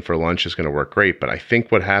put in for lunch is going to work great. But I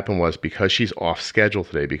think what happened was because she's off schedule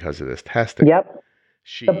today because of this testing. Yep.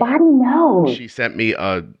 The body knows. She sent me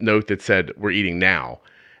a note that said, we're eating now.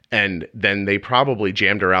 And then they probably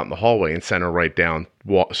jammed her out in the hallway and sent her right down.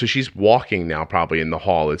 So she's walking now probably in the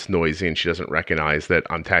hall. It's noisy and she doesn't recognize that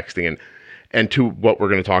I'm texting. And to what we're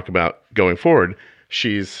going to talk about going forward,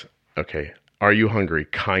 she's, okay, are you hungry?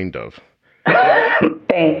 Kind of.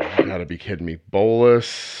 Thanks. You gotta be kidding me.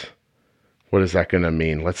 Bolus. What is that going to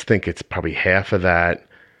mean? Let's think it's probably half of that.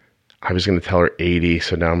 I was going to tell her 80.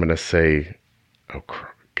 So now I'm going to say, oh,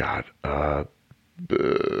 God,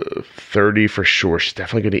 30 for sure. She's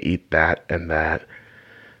definitely going to eat that and that.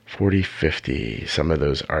 40, 50, some of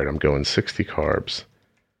those. All right, I'm going 60 carbs.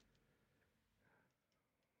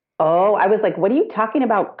 Oh, I was like, what are you talking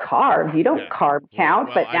about carbs? You don't carb count,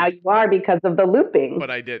 but now you are because of the looping.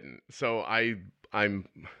 But I didn't. So I'm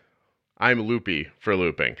loopy for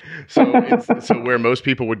looping. So so where most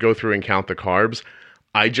people would go through and count the carbs,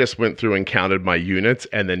 I just went through and counted my units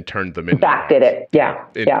and then turned them into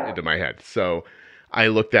into my head. So I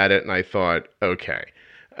looked at it and I thought, okay,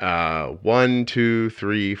 1, 2,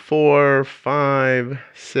 3, 4, 5,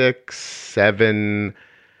 6, 7,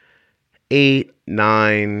 8,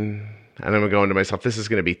 9. And I'm going to myself, this is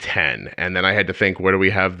going to be 10. And then I had to think, where do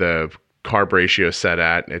we have the carb ratio set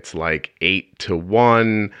at? It's like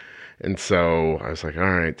 8-1. And so I was like, all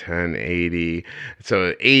right, 10, 80.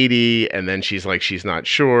 So 80. And then she's like, she's not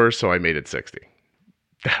sure. So I made it 60.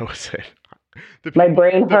 That was it. My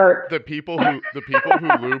brain hurt. The people who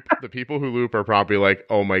loop are probably like,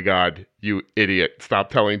 oh my God, you idiot. Stop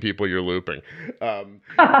telling people you're looping.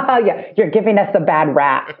 Yeah, you're giving us a bad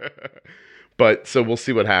rap. But so we'll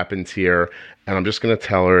see what happens here. And I'm just going to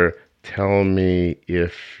tell her, tell me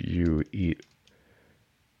if you eat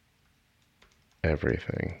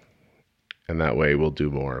everything. And that way we'll do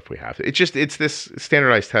more if we have to. It's this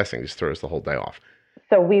standardized testing just throws the whole day off.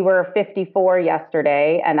 So we were 54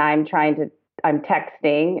 yesterday and I'm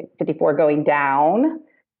texting 54 going down.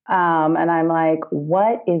 And I'm like,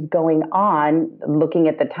 what is going on? Looking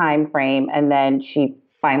at the time frame. And then she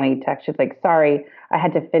finally texts, she's like, sorry, I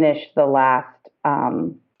had to finish the last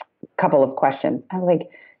couple of questions. I was like,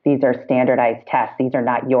 these are standardized tests. These are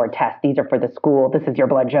not your tests. These are for the school. This is your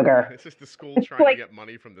blood sugar. This is the school trying to get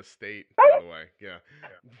money from the state, by the way. Yeah.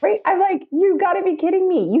 Right. I'm like, you got to be kidding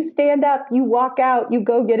me. You stand up, you walk out, you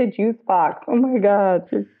go get a juice box. Oh my God,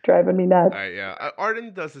 you're driving me nuts. Yeah.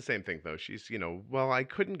 Arden does the same thing though. She's, well, I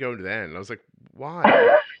couldn't go then. And I was like,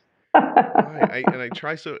 why? Why? I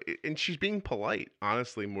try and she's being polite,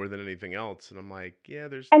 honestly, more than anything else. And I'm like, yeah,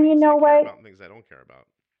 there's and things you know I care what? about and things I don't care about.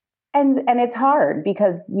 And it's hard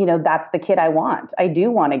because, that's the kid I want. I do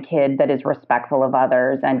want a kid that is respectful of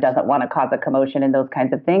others and doesn't want to cause a commotion and those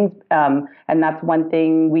kinds of things. And that's one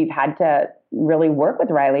thing we've had to really work with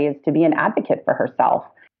Riley is to be an advocate for herself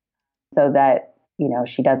so that,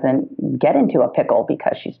 she doesn't get into a pickle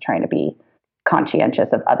because she's trying to be conscientious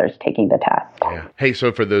of others taking the test. Yeah. Hey,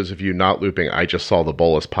 so for those of you not looping, I just saw the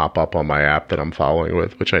bolus pop up on my app that I'm following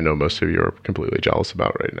with, which I know most of you are completely jealous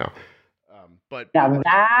about right now. But now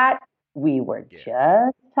that we were just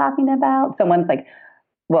talking about, someone's like,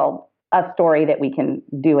 well, a story that we can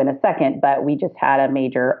do in a second, but we just had a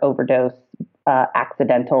major overdose,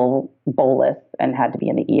 accidental bolus and had to be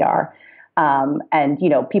in the ER. And,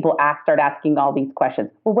 people start asking all these questions.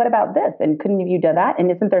 Well, what about this? And couldn't you do that? And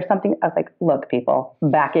isn't there something? I was like, look, people,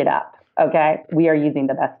 back it up. Okay. We are using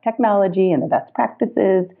the best technology and the best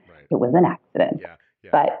practices. Right. It was an accident. Yeah. Yeah.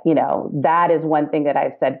 But, that is one thing that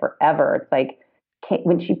I've said forever. It's like,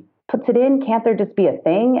 when she puts it in, can't there just be a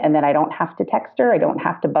thing? And then I don't have to text her. I don't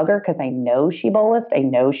have to bug her because I know she bolused. I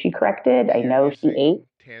know she corrected. I know she ate.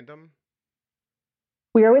 Tandem?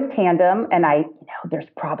 We are with Tandem, and there's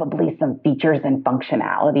probably some features and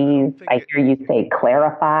functionalities. I hear you say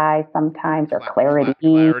Clarify sometimes, or Clarity.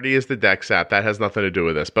 Clarity is the Dex app. That has nothing to do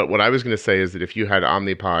with this. But what I was going to say is that if you had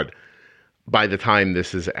Omnipod, by the time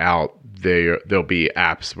this is out, there'll be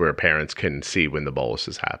apps where parents can see when the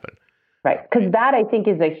boluses happen. Right, because that I think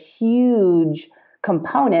is a huge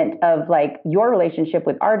component of like your relationship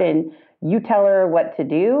with Arden. You tell her what to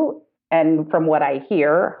do, and from what I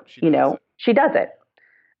hear, she does it.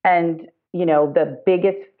 And, the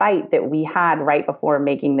biggest fight that we had right before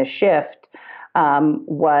making the shift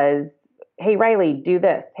was, hey, Riley, do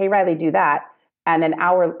this. Hey, Riley, do that. And an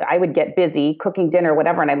hour, I would get busy cooking dinner,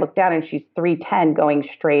 whatever. And I look down and she's 310 going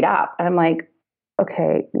straight up. And I'm like,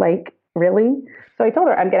 okay, like, really? So I told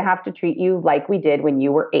her, I'm going to have to treat you like we did when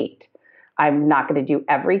you were 8. I'm not going to do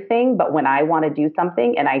everything, but when I want to do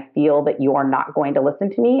something and I feel that you are not going to listen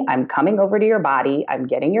to me, I'm coming over to your body, I'm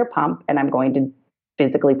getting your pump, and I'm going to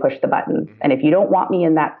physically push the buttons. Mm-hmm. And if you don't want me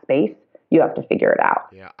in that space, you have to figure it out.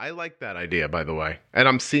 Yeah, I like that idea, by the way. And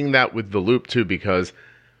I'm seeing that with the Loop too, because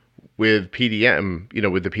with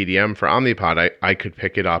PDM, with the PDM for Omnipod, I could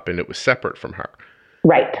pick it up and it was separate from her.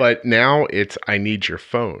 Right. But now it's, I need your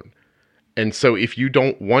phone. And so if you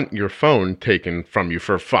don't want your phone taken from you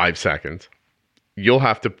for 5 seconds, you'll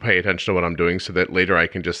have to pay attention to what I'm doing so that later I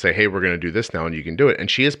can just say, hey, we're going to do this now and you can do it. And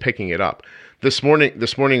she is picking it up. This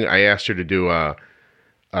morning I asked her to do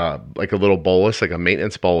like a little bolus, like a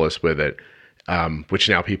maintenance bolus with it, which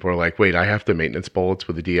now people are like, wait, I have to maintenance bolus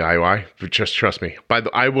with a DIY? But just trust me.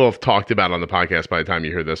 I will have talked about it on the podcast by the time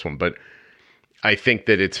you hear this one, but I think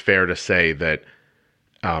that it's fair to say that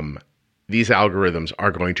these algorithms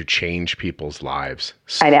are going to change people's lives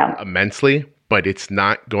immensely, but it's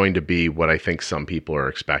not going to be what I think some people are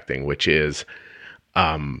expecting, which is,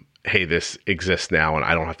 hey, this exists now and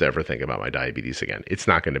I don't have to ever think about my diabetes again. It's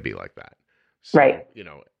not going to be like that. So, right.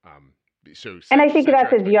 And I think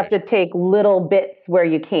that is you have to take little bits where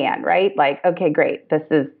you can, right? Like, okay, great.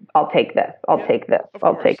 I'll take this. I'll take this.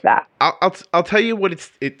 I'll take that. I'll tell you what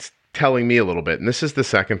it's telling me a little bit. And this is the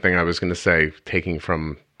second thing I was going to say, taking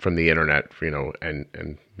from the internet,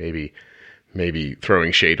 and maybe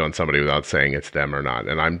throwing shade on somebody without saying it's them or not.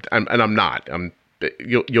 And I'm not.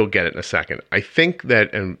 You'll get it in a second. I think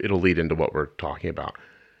that, and it'll lead into what we're talking about.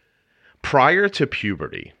 Prior to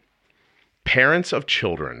puberty, parents of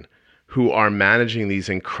children who are managing these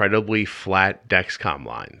incredibly flat Dexcom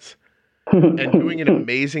lines and doing an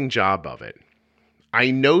amazing job of it,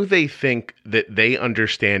 I know they think that they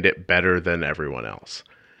understand it better than everyone else.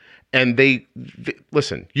 And they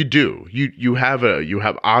listen, you do. You have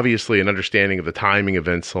obviously an understanding of the timing of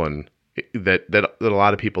insulin that a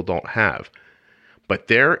lot of people don't have. But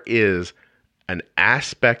there is an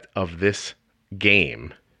aspect of this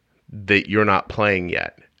game that you're not playing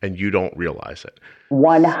yet, and you don't realize it.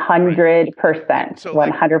 100%. So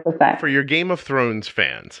 100%. For your Game of Thrones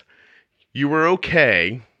fans, you were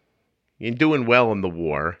okay and doing well in the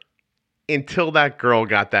war until that girl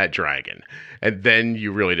got that dragon. And then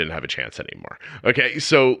you really didn't have a chance anymore. Okay,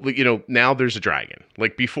 so, now there's a dragon.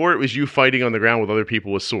 Like, before it was you fighting on the ground with other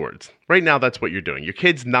people with swords. Right now, that's what you're doing. Your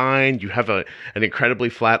kid's 9. You have an incredibly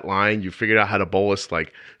flat line. You figured out how to bolus,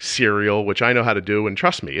 like, cereal, which I know how to do. And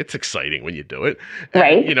trust me, it's exciting when you do it.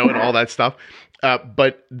 Right. And all that stuff.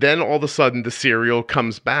 But then all of a sudden, the cereal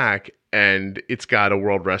comes back, and it's got a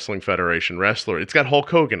World Wrestling Federation wrestler. It's got Hulk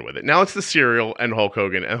Hogan with it. Now it's the cereal and Hulk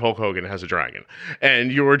Hogan has a dragon.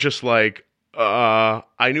 And you were just like,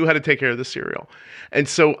 I knew how to take care of the cereal. And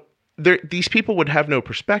so these people would have no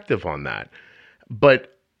perspective on that.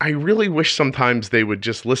 But I really wish sometimes they would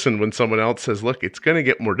just listen when someone else says, look, it's going to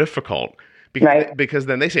get more difficult. Because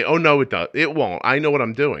then they say, oh, no, it won't. I know what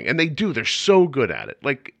I'm doing. And they do. They're so good at it.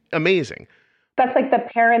 Like, amazing. That's like the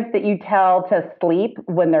parents that you tell to sleep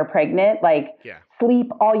when they're pregnant, like, sleep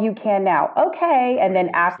all you can now. Okay. And then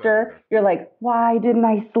after, you're like, why didn't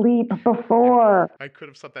I sleep before? I could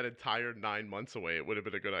have slept that entire 9 months away. It would have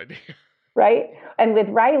been a good idea. Right. And with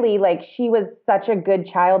Riley, like, she was such a good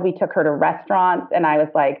child. We took her to restaurants, and I was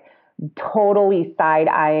like totally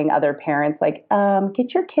side-eyeing other parents, like,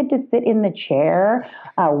 get your kid to sit in the chair.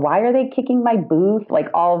 Why are they kicking my booth? Like,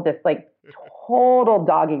 all of this, like, total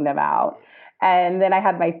dogging them out. And then I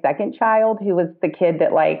had my second child, who was the kid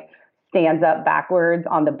that, like, stands up backwards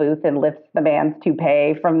on the booth and lifts the man's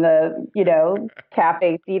toupee from the,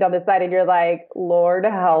 cafe seat on the side. And you're like, Lord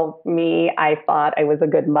help me. I thought I was a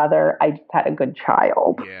good mother. I just had a good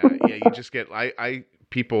child. Yeah. You just get,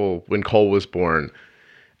 people, when Cole was born,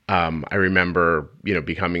 I remember,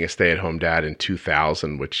 becoming a stay-at-home dad in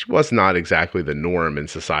 2000, which was not exactly the norm in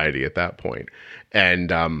society at that point.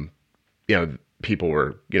 And, people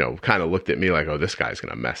were, kind of looked at me like, oh, this guy's going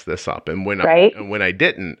to mess this up. And when I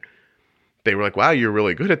didn't, they were like, wow, you're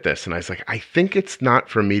really good at this. And I was like, I think it's not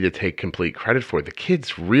for me to take complete credit for. The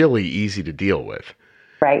kid's really easy to deal with.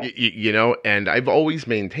 Right. And I've always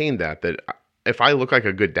maintained that if I look like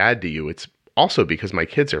a good dad to you, it's also because my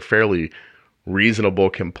kids are fairly reasonable,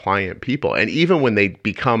 compliant people. And even when they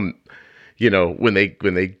become, when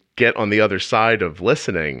they get on the other side of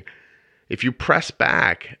listening, if you press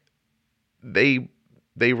back, they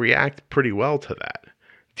react pretty well to that.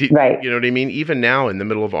 Right. You know what I mean? Even now, in the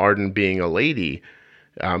middle of Arden being a lady,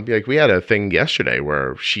 we had a thing yesterday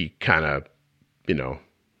where she kind of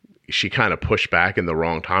pushed back in the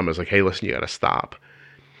wrong time. I was like, hey, listen, you got to stop.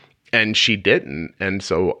 And she didn't. And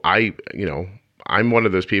so I'm one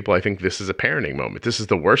of those people, I think this is a parenting moment. This is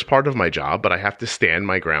the worst part of my job, but I have to stand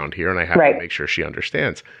my ground here and I have to make sure she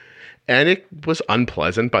understands. And it was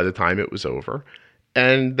unpleasant by the time it was over.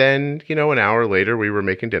 And then, an hour later, we were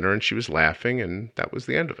making dinner and she was laughing and that was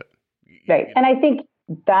the end of it. Right. And I think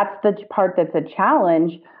that's the part that's a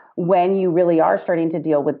challenge when you really are starting to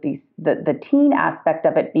deal with the teen aspect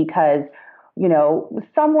of it, because,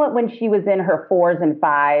 somewhat when she was in her 4s and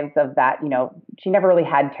 5s of that, she never really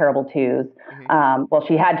had terrible 2s. Mm-hmm. Well,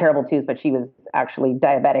 she had terrible 2s, but she was actually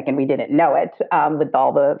diabetic and we didn't know it, with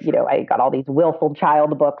all the, I got all these willful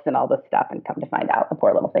child books and all this stuff, and come to find out the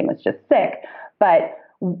poor little thing was just sick. But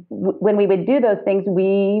when we would do those things,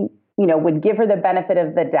 we, would give her the benefit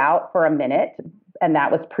of the doubt for a minute. And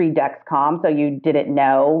that was pre-Dexcom. So you didn't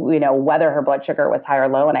know, whether her blood sugar was high or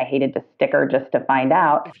low. And I hated to stick her just to find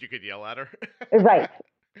out. If you could yell at her. Right.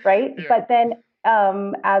 Yeah. But then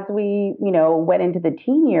as we, went into the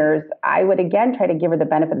teen years, I would again try to give her the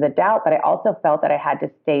benefit of the doubt. But I also felt that I had to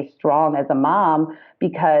stay strong as a mom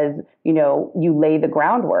because, you lay the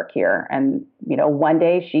groundwork here. And, one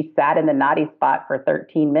day she sat in the naughty spot for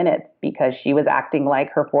 13 minutes because she was acting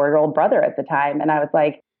like her 4-year-old brother at the time. And I was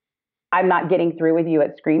like, I'm not getting through with you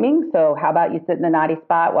at screaming. So how about you sit in the naughty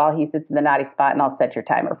spot while he sits in the naughty spot, and I'll set your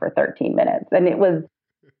timer for 13 minutes. And it was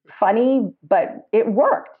funny, but it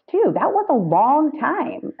worked too. That was a long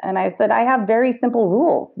time. And I said, I have very simple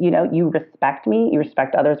rules. You respect me, you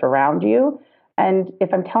respect others around you. And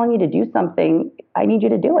if I'm telling you to do something, I need you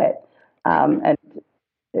to do it. And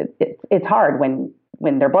it's hard when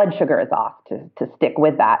their blood sugar is off to stick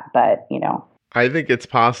with that. But, I think it's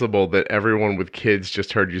possible that everyone with kids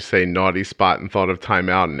just heard you say naughty spot and thought of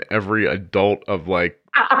timeout, and every adult of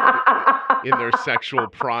in their sexual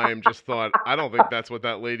prime just thought, I don't think that's what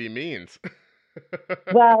that lady means.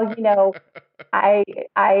 Well, I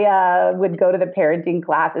would go to the parenting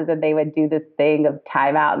classes and they would do this thing of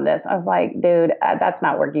timeout and this. I was like, dude, that's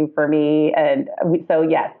not working for me. And so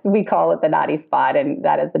yes, we call it the naughty spot, and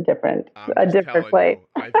that is a different place.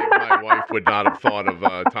 I think my wife would not have thought of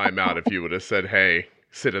timeout if you would have said, hey,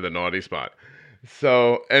 sit in the naughty spot.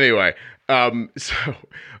 So anyway, we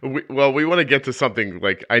want to get to something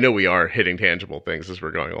I know we are hitting tangible things as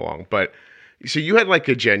we're going along, but so you had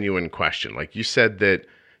a genuine question. You said that,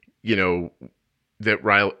 that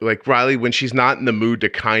Riley, when she's not in the mood to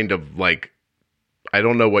kind of I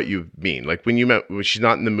don't know what you mean. When she's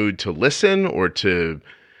not in the mood to listen or to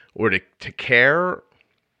care.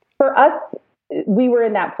 For us, we were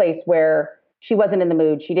in that place where she wasn't in the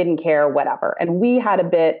mood. She didn't care, whatever. And we had a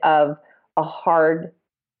bit of a hard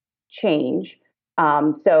change.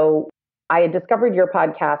 So I had discovered your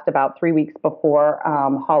podcast about 3 weeks before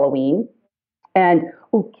Halloween. And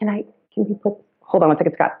can we hold on one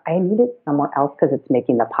second, Scott. I need it somewhere else because it's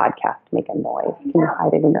making the podcast make a noise. Can you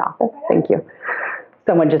hide it in your office? Thank you.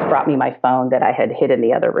 Someone just brought me my phone that I had hid in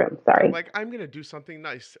the other room. Sorry. I'm going to do something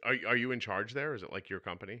nice. Are you in charge there? Is it your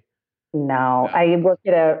company? No, I work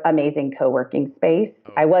at an amazing co-working space.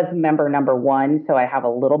 Okay. I was member number 1, so I have a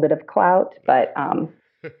little bit of clout, but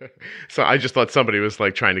So I just thought somebody was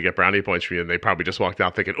trying to get brownie points for you, and they probably just walked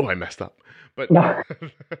out thinking, "Oh, I messed up." But no,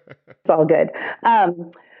 it's all good.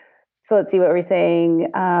 So let's see what we're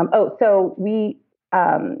saying. So we,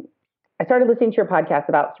 I started listening to your podcast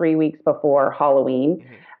about 3 weeks before Halloween.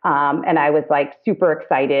 Mm-hmm. And I was super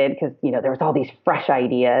excited because, there was all these fresh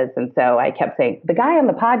ideas. And so I kept saying, the guy on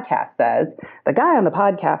the podcast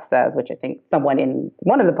says, which I think someone in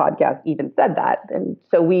one of the podcasts even said that. And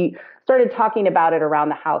so we started talking about it around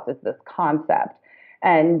the house as this concept.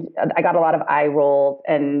 And I got a lot of eye rolls.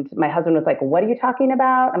 And my husband was like, "What are you talking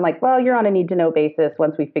about?" I'm like, "Well, you're on a need to know basis.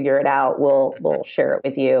 Once we figure it out, we'll share it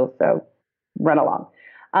with you. So run along."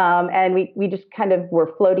 And we just kind of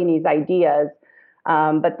were floating these ideas.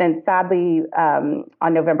 But then sadly,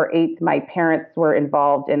 on November 8th, my parents were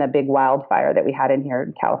involved in a big wildfire that we had in here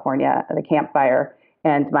in California, the Camp Fire.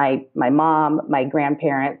 And my mom, my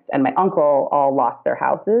grandparents, and my uncle all lost their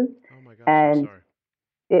houses. Oh my gosh, I'm And sorry.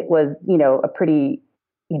 it was, a pretty,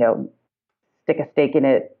 stick a stake in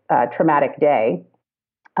it, traumatic day.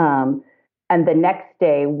 Um, and the next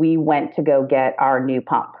day, we went to go get our new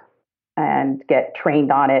pump and get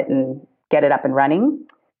trained on it and get it up and running.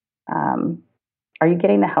 Um, are you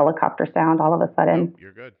getting the helicopter sound all of a sudden? Nope,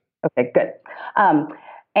 you're good. Okay, good.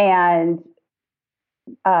 And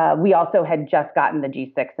we also had just gotten the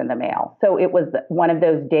G6 in the mail. So it was one of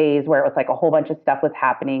those days where it was like a whole bunch of stuff was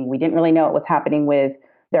happening. We didn't really know what was happening with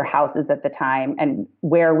their houses at the time. And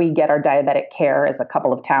where we get our diabetic care is a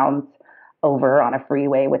couple of towns over on a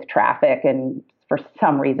freeway with traffic. And for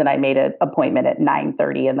some reason, I made an appointment at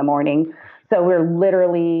 9:30 in the morning. So we're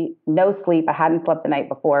literally no sleep. I hadn't slept the night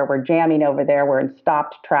before. We're jamming over there. We're in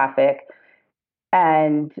stopped traffic.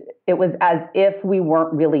 And it was as if we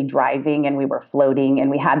weren't really driving and we were floating. And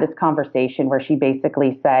we had this conversation where she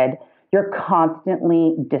basically said, "You're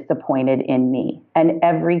constantly disappointed in me and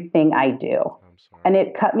everything I do." I'm sorry. And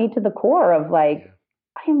it cut me to the core of like,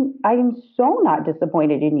 I am so not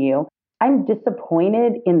disappointed in you. I'm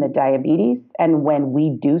disappointed in the diabetes and when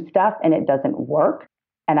we do stuff and it doesn't work.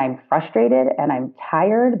 And I'm frustrated and I'm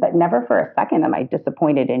tired, but never for a second am I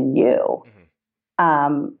disappointed in you.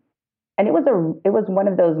 Um, and it was one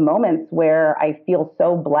of those moments where I feel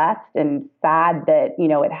so blessed and sad that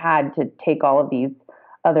it had to take all of these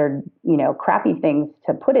other crappy things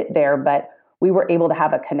to put it there, but we were able to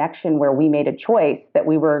have a connection where we made a choice that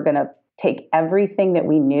we were going to take everything that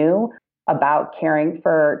we knew about caring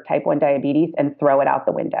for type 1 diabetes and throw it out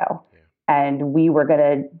the window. Yeah. And we were going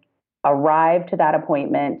to arrive to that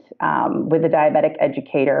appointment with a diabetic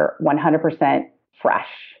educator 100% fresh,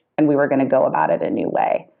 and we were going to go about it a new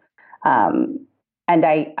way. And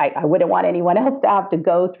I wouldn't want anyone else to have to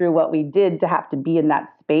go through what we did to have to be in that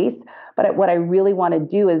space. But what I really want to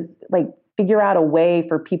do is like figure out a way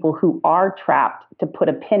for people who are trapped to put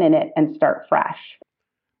a pin in it and start fresh.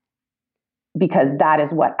 Because that is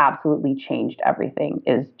what absolutely changed everything,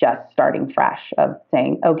 is just starting fresh, of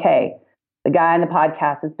saying, okay, the guy on the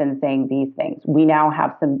podcast has been saying these things. We now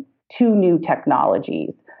have two new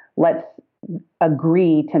technologies. Let's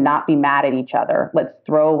agree to not be mad at each other. Let's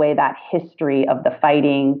throw away that history of the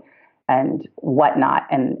fighting and whatnot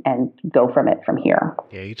and go from here.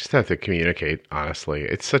 Yeah, you just have to communicate, honestly.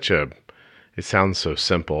 It sounds so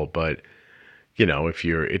simple, but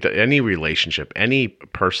if any relationship, any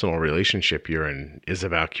personal relationship you're in is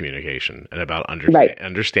about communication and about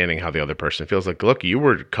understanding how the other person feels. Like, look, you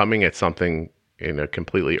were coming at something in a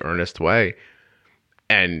completely earnest way,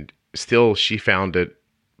 and still she found it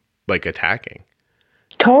like attacking.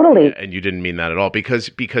 Totally. And you didn't mean that at all,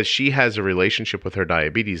 because she has a relationship with her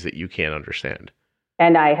diabetes that you can't understand.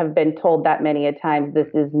 And I have been told that many a times, this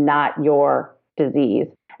is not your disease.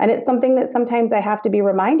 And it's something that sometimes I have to be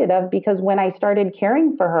reminded of, because when I started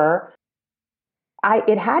caring for her,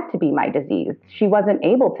 it had to be my disease. She wasn't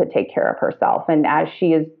able to take care of herself. And as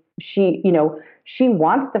she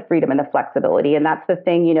wants the freedom and the flexibility. And that's the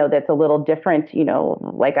thing, that's a little different,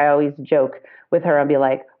 like I always joke with her, I'll be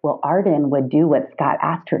like, well, Arden would do what Scott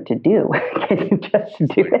asked her to do. Can you just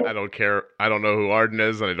do it? I don't care. I don't know who Arden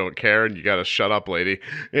is, and I don't care. And you got to shut up, lady.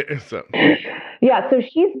 So. Yeah. So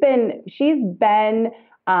she's been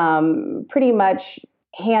pretty much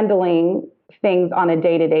handling things on a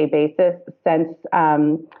day-to-day basis since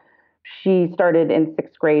she started in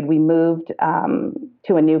 6th grade. We moved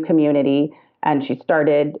to a new community, and she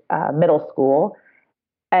started middle school.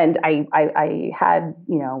 And I had,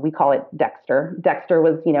 we call it Dexter. Dexter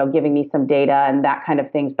was, giving me some data and that kind of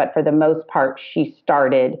things. But for the most part, she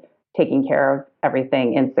started taking care of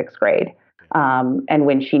everything in 6th grade. And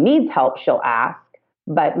when she needs help, she'll ask.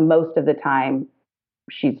 But most of the time,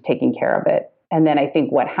 she's taking care of it. And then I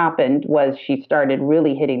think what happened was she started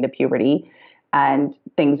really hitting the puberty, and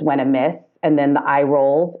things went amiss. And then the eye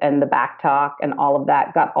rolls and the back talk and all of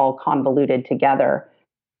that got all convoluted together.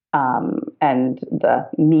 And the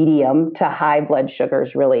medium to high blood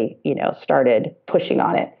sugars really, started pushing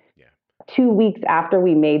on it. Yeah. 2 weeks after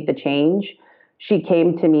we made the change, she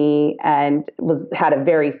came to me and had a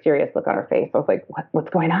very serious look on her face. I was like, what's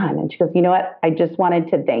going on? And she goes, you know what? I just wanted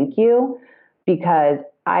to thank you, because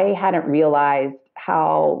I hadn't realized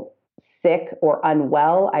how sick or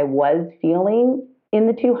unwell I was feeling in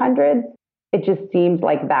the 200s. it just seemed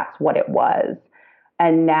like that's what it was.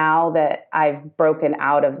 And now that I've broken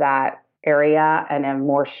out of that area and am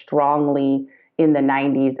more strongly in the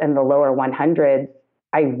 90s and the lower 100s,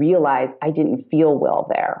 I realized I didn't feel well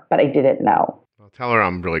there, but I didn't know. I'll tell her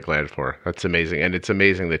I'm really glad for her. That's amazing, and it's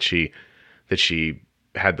amazing that she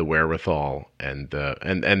had the wherewithal and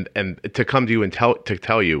to come to you and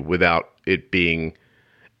tell you without it being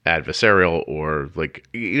adversarial or like,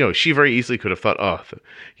 she very easily could have thought, oh,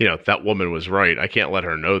 that woman was right, I can't let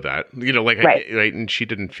her know that, Right. right, and she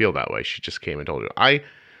didn't feel that way. She just came and told you. I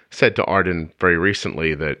said to Arden very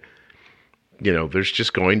recently that there's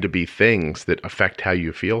just going to be things that affect how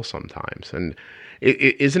you feel sometimes, and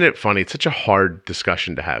isn't it funny? It's such a hard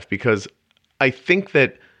discussion to have because I think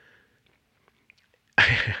that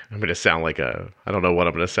I'm going to sound like I don't know what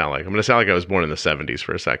I'm going to sound like. I'm going to sound like I was born in the 70s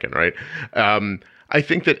for a second, right? I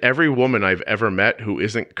think that every woman I've ever met who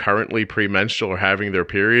isn't currently premenstrual or having their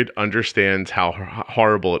period understands how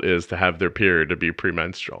horrible it is to have their period, to be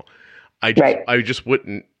premenstrual. I just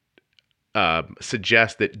wouldn't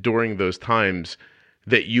suggest that during those times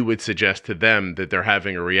that you would suggest to them that they're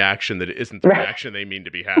having a reaction that isn't the reaction they mean to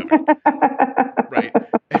be having. Right.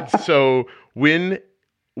 And so when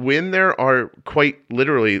there are quite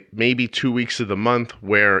literally maybe 2 weeks of the month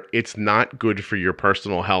where it's not good for your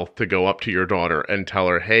personal health to go up to your daughter and tell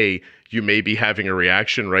her, hey, you may be having a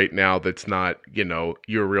reaction right now that's not,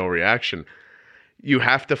 your real reaction, you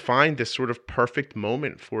have to find this sort of perfect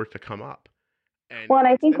moment for it to come up. And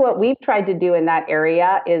I think what we've tried to do in that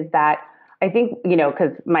area is that I think,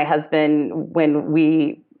 because my husband, when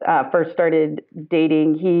we first started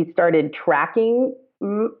dating, he started tracking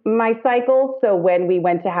my cycle. So when we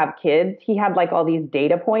went to have kids, he had like all these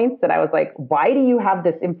data points that I was like, why do you have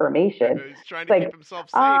this information? He's trying to keep himself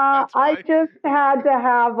safe. That's why. I just had to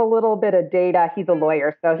have a little bit of data. He's a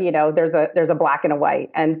lawyer, so there's a black and a white.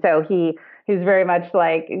 And so he's very much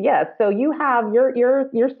like, yes, so you have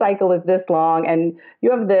your cycle is this long and you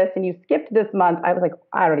have this and you skipped this month. I was like,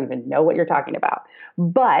 I don't even know what you're talking about.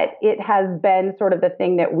 But it has been sort of the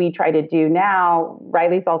thing that we try to do now.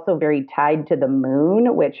 Riley's also very tied to the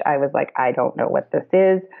moon, which I was like, I don't know what this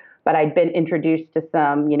is. But I'd been introduced to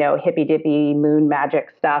some, hippy dippy moon magic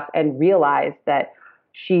stuff and realized that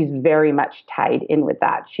she's very much tied in with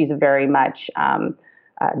that. She's very much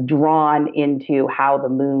drawn into how the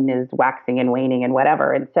moon is waxing and waning and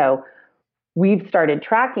whatever. And so we've started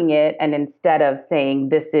tracking it. And instead of saying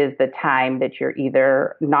this is the time that you're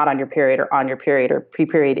either not on your period or on your period or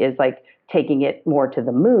pre-period, is like taking it more to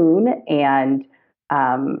the moon and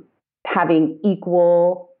having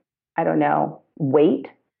equal, I don't know, weight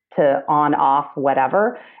to on, off,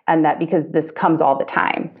 whatever. And that because this comes all the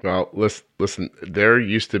time. Well, listen, it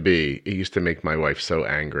used to make my wife so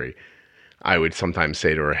angry. I would sometimes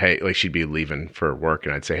say to her, hey, like she'd be leaving for work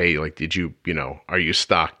and I'd say, hey, like, did you, are you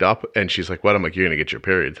stocked up? And she's like, what? I'm like, you're going to get your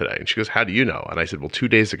period today. And she goes, how do you know? And I said, well, 2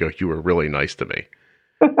 days ago, you were really nice to me.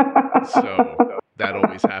 So that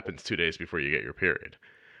always happens 2 days before you get your period.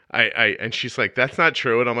 And she's like, that's not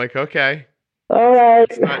true. And I'm like, okay, all right,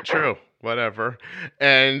 it's not true, whatever.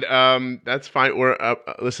 And that's fine. Or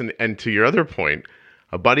listen, and to your other point,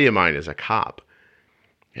 a buddy of mine is a cop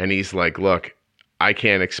and he's like, look, I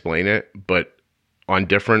can't explain it, but on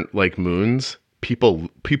different like moons,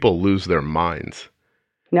 people lose their minds.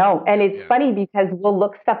 No, and it's funny because we'll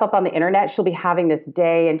look stuff up on the internet. She'll be having this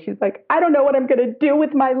day and she's like, I don't know what I'm going to do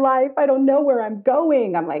with my life. I don't know where I'm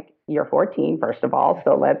going. I'm like, you're 14, first of all,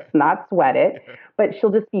 so let's not sweat it. But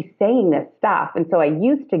she'll just be saying this stuff. And so I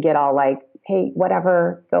used to get all like, hey,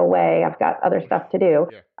 whatever, go away. I've got other stuff to do.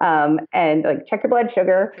 Yeah. And like check your blood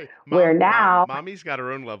sugar. Hey, where now mommy's got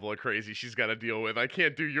her own level of crazy she's got to deal with. I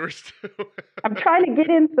can't do yours too. I'm trying to get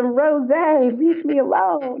in some rosé. Leave me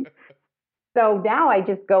alone. So now I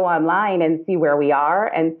just go online and see where we are.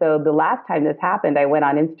 And so the last time this happened, I went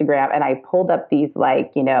on Instagram and I pulled up these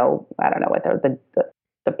like, I don't know what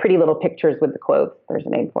the pretty little pictures with the quotes. There's a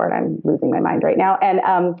name for it. I'm losing my mind right now. And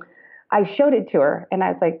I showed it to her and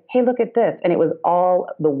I was like, hey, look at this. And it was all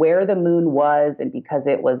where the moon was. And because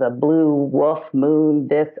it was a blue wolf moon,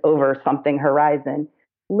 this over something horizon,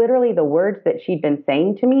 literally the words that she'd been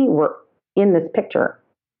saying to me were in this picture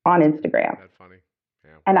on Instagram. That's funny.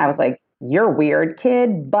 Yeah. And I was like, you're weird,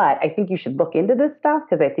 kid, but I think you should look into this stuff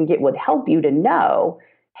because I think it would help you to know,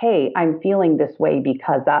 hey, I'm feeling this way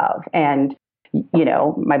because of. And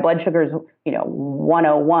my blood sugar's,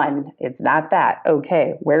 101. It's not that.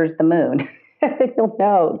 Okay, where's the moon? You'll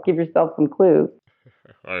know. Give yourself some clues.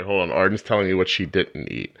 All right, hold on. Arden's telling me what she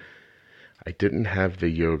didn't eat. I didn't have the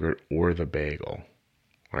yogurt or the bagel.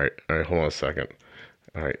 All right, hold on a second.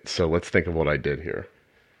 All right, so let's think of what I did here.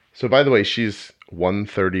 So by the way, she's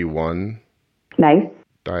 131 Nice.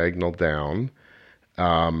 diagonal down.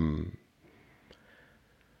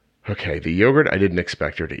 Okay, the yogurt I didn't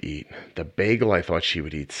expect her to eat. The bagel I thought she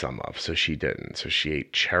would eat some of, so she didn't. So she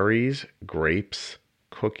ate cherries, grapes,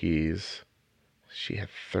 cookies. She had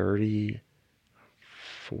 30,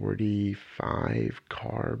 45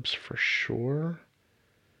 carbs for sure.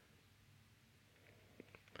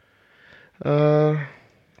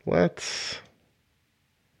 Let's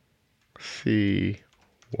see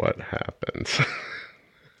what happens.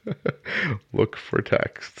 Look for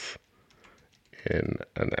texts in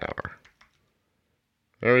an hour.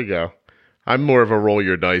 There we go. I'm more of a roll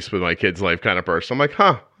your dice with my kid's life kind of person. I'm like,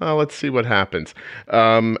 well, let's see what happens.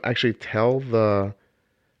 Actually, tell the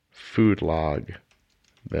food log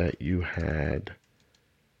that you had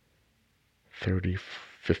 30,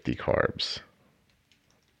 50 carbs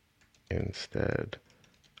instead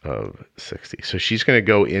of 60. So she's going to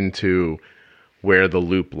go into where the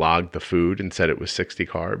loop logged the food and said it was 60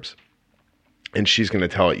 carbs. And she's going to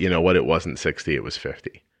tell it, you know what, it wasn't 60, it was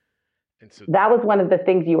 50. And so that was one of the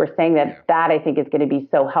things you were saying that I think is going to be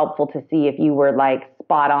so helpful to see if you were like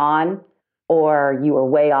spot on or you were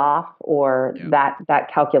way off, or that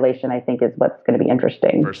calculation, I think, is what's going to be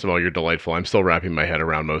interesting. First of all, you're delightful. I'm still wrapping my head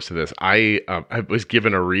around most of this. I was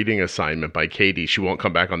given a reading assignment by Katie. She won't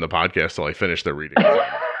come back on the podcast till I finish the reading assignment.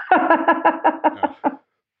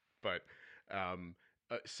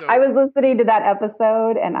 So I was listening to that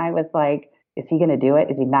episode and I was like, is he going to do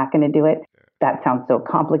it? Is he not going to do it? That sounds so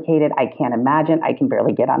complicated. I can't imagine. I can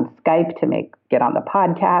barely get on Skype to get on the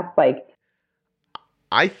podcast. Like,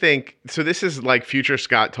 I think, so this is like future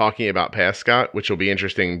Scott talking about past Scott, which will be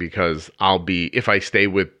interesting because if I stay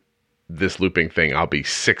with this looping thing, I'll be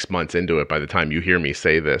 6 months into it by the time you hear me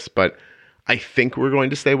say this. But I think we're going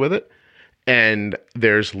to stay with it. And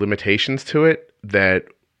there's limitations to it that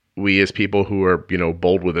we as people who are,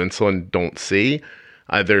 bold with insulin don't see.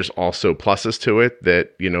 There's also pluses to it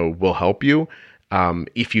that, will help you.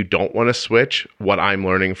 If you don't want to switch, what I'm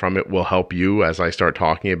learning from it will help you as I start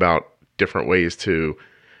talking about different ways to,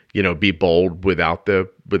 be bold without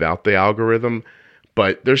the algorithm.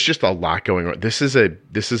 But there's just a lot going on. This is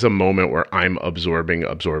a moment where I'm absorbing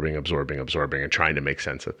and trying to make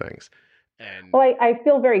sense of things. And well, I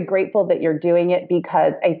feel very grateful that you're doing it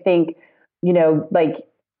because I think, like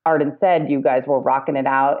Arden said, you guys were rocking it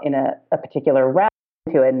out in a particular route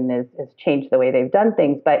to it and has changed the way they've done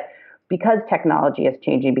things. But because technology is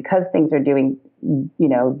changing, because things are doing,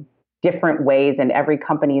 different ways and every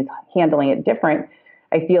company's handling it different,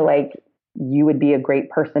 I feel like you would be a great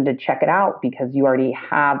person to check it out because you already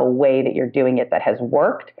have a way that you're doing it that has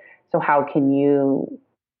worked. So how can you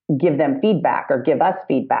give them feedback or give us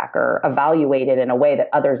feedback or evaluate it in a way that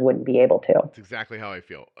others wouldn't be able to? That's exactly how I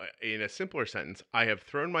feel. In a simpler sentence, I have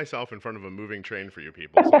thrown myself in front of a moving train for you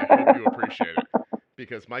people, so I hope you appreciate it.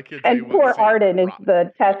 Because my kids... And poor Arden is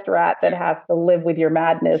the test rat that has to live with your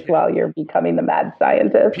madness while you're becoming the mad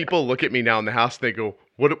scientist. People look at me now in the house and they go,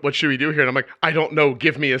 what should we do here? And I'm like, I don't know.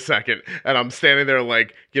 Give me a second. And I'm standing there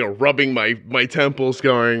like, rubbing my temples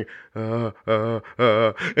going,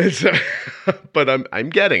 It's, but I'm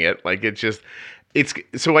getting it. Like,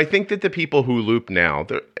 so I think that the people who loop now,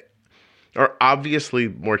 are obviously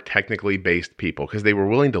more technically based people because they were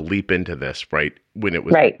willing to leap into this, right? When it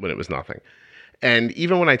was nothing. And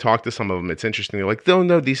even when I talk to some of them, it's interesting. They're like,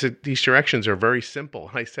 no, these directions are very simple.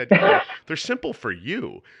 And I said, they're simple for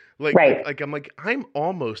you. I'm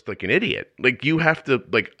almost like an idiot. Like, you have to,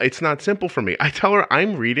 like, it's not simple for me. I tell her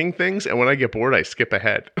I'm reading things, and when I get bored, I skip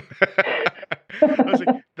ahead. I was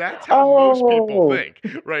like, that's how most people think,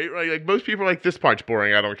 right? Like, most people are like, this part's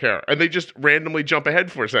boring, I don't care. And they just randomly jump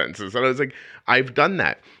ahead 4 sentences. And I was like, I've done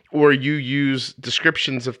that. Or you use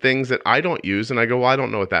descriptions of things that I don't use, and I go, well, I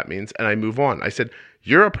don't know what that means, and I move on. I said,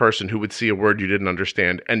 you're a person who would see a word you didn't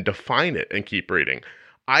understand and define it and keep reading.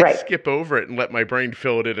 I skip over it and let my brain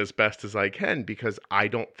fill it in as best as I can because I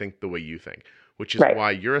don't think the way you think, which is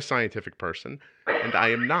why you're a scientific person and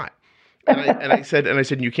I am not. And I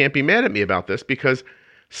said, you can't be mad at me about this because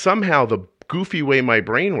somehow the goofy way my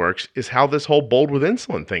brain works is how this whole bold with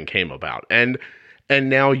insulin thing came about. And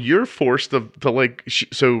now you're forced to like,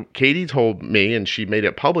 so Katie told me, and she made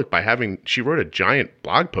it public she wrote a giant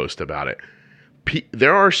blog post about it.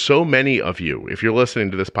 There are so many of you, if you're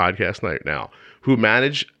listening to this podcast right now, who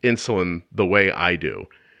manage insulin the way I do,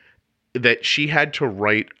 that she had to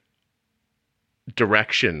write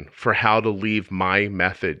direction for how to leave my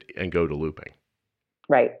method and go to looping.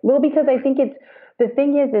 Right. Well, because I think the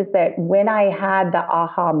thing is that when I had the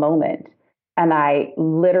aha moment and I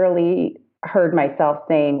literally heard myself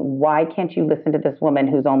saying, why can't you listen to this woman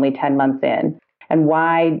who's only 10 months in? And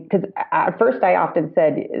why? Because at first I often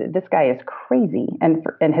said, this guy is crazy. And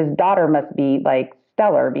his daughter must be like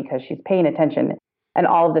stellar because she's paying attention, and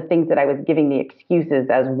all of the things that I was giving the excuses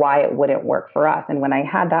as why it wouldn't work for us. And when I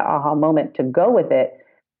had that aha moment to go with it,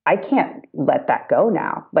 I can't let that go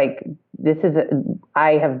now. Like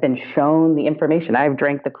I have been shown the information. I've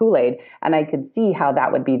drank the Kool-Aid, and I could see how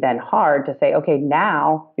that would be then hard to say, okay,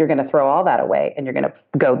 now you're going to throw all that away and you're going to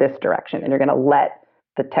go this direction and you're going to let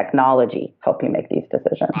the technology help you make these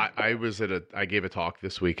decisions. I gave a talk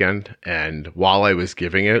this weekend, and while I was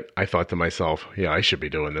giving it, I thought to myself, yeah, I should be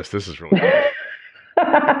doing this. This is really good.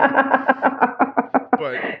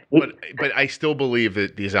 but I still believe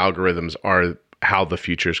that these algorithms are how the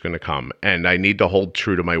future is going to come. And I need to hold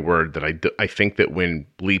true to my word that I think that when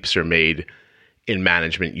leaps are made in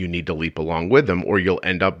management, you need to leap along with them, or you'll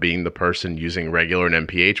end up being the person using regular and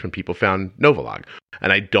MPH when people found Novolog.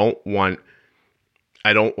 And I don't want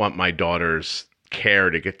my daughter's care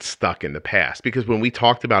to get stuck in the past, because when we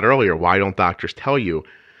talked about earlier, why don't doctors tell you?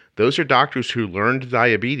 Those are doctors who learned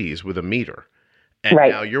diabetes with a meter. And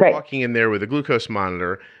now you're walking in there with a glucose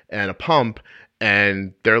monitor and a pump,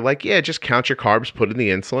 and they're like, yeah, just count your carbs, put in the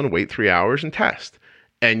insulin, wait 3 hours and test.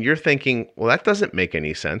 And you're thinking, well, that doesn't make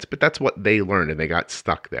any sense, but that's what they learned and they got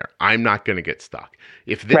stuck there. I'm not going to get stuck.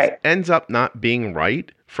 If this ends up not being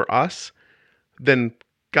right for us, then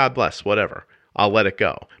God bless, whatever. I'll let it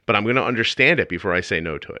go. But I'm going to understand it before I say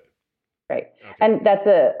no to it. Right. Okay. And that's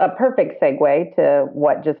a perfect segue to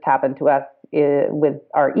what just happened to us with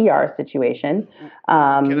our ER situation.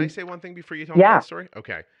 Can I say one thing before you tell me that story?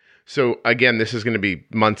 Okay. So again, this is going to be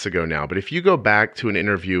months ago now, but if you go back to an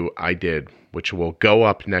interview I did, which will go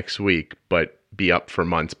up next week, but be up for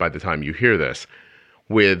months by the time you hear this,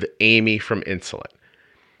 with Amy from Insulet.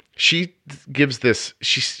 She gives this,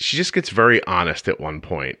 she just gets very honest at one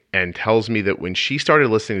point and tells me that when she started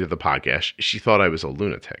listening to the podcast, she thought I was a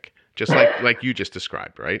lunatic, just like you just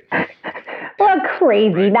described, right? Well,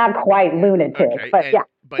 crazy, not quite lunatic, but yeah.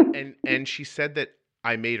 And she said that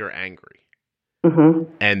I made her angry.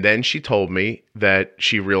 Mm-hmm. And then she told me that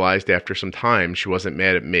she realized after some time she wasn't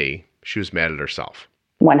mad at me, she was mad at herself.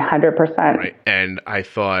 100%. Right. And I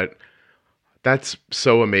thought, that's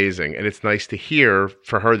so amazing. And it's nice to hear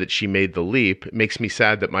for her that she made the leap. It makes me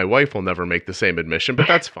sad that my wife will never make the same admission, but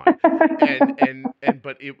that's fine.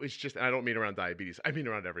 But it was just, I don't mean around diabetes. I mean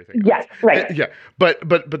around everything. Yes, right. Yeah. But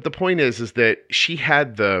the point is that she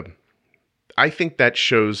had I think that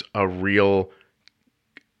shows a real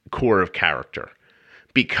core of character,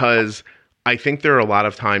 because I think there are a lot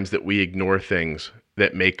of times that we ignore things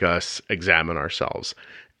that make us examine ourselves.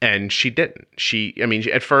 And she didn't.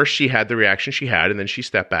 At first she had the reaction she had, and then she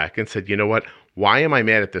stepped back and said, you know what? Why am I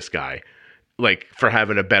mad at this guy? Like, for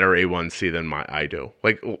having a better A1C than I do.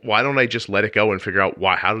 Like, why don't I just let it go and figure out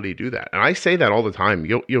how did he do that? And I say that all the time.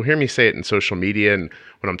 You'll hear me say it in social media and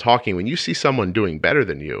when I'm talking. When you see someone doing better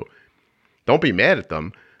than you, don't be mad at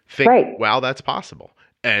them. Think, wow, that's possible.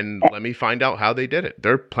 And let me find out how they did it.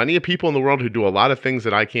 There are plenty of people in the world who do a lot of things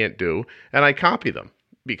that I can't do, and I copy them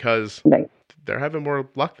because they're having more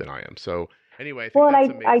luck than I am. So anyway, I think that's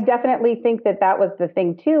amazing. I definitely think that was the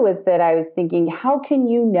thing too, is that I was thinking, how can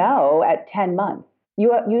you know at 10 months?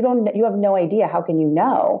 You have no idea. How can you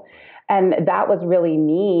know? And that was really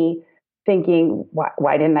me thinking,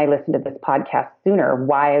 why didn't I listen to this podcast sooner?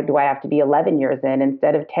 Why do I have to be 11 years in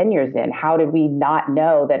instead of 10 years in? How did we not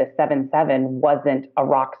know that a 7.7 wasn't a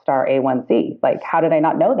rock star A1C? Like, how did I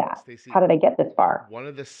not know that? Stacey, how did I get this far? One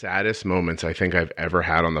of the saddest moments I think I've ever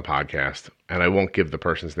had on the podcast, and I won't give the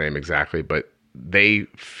person's name exactly, but they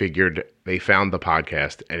found the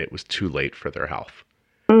podcast and it was too late for their health.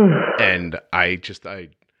 And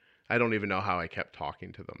I don't even know how I kept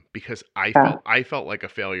talking to them, because I felt like a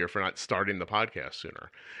failure for not starting the podcast sooner.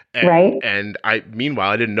 And meanwhile,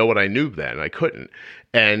 I didn't know what I knew then. I couldn't.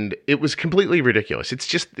 And it was completely ridiculous.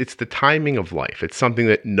 It's the timing of life. It's something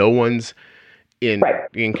that no one's in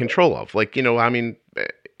control of. Like,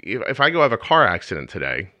 if I go have a car accident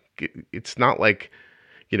today, it's not like,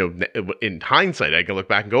 in hindsight, I can look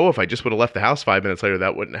back and go, if I just would have left the house 5 minutes later,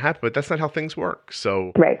 that wouldn't happen. But that's not how things work.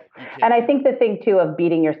 So And I think the thing too of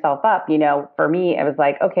beating yourself up, for me, it was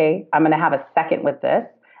like, okay, I'm going to have a second with this,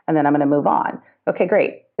 and then I'm going to move on. Okay,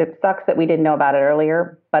 great. It sucks that we didn't know about it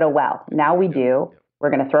earlier, but oh well. Now we do. We're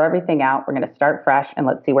going to throw everything out. We're going to start fresh, and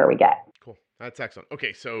let's see where we get. Cool. That's excellent.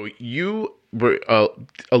 Okay, so you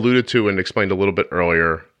alluded to and explained a little bit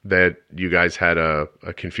earlier that you guys had a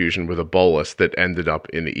confusion with a bolus that ended up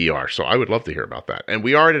in the ER. So I would love to hear about that. And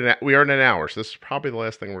we are at an hour, so this is probably the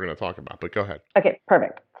last thing we're going to talk about, but go ahead. Okay,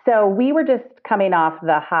 perfect. So we were just coming off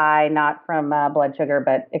the high, not from blood sugar,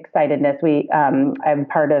 but excitedness. I'm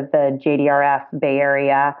part of the JDRF Bay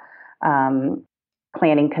Area um,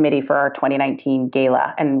 planning committee for our 2019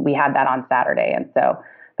 gala, and we had that on Saturday. And so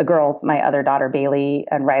the girls, my other daughter Bailey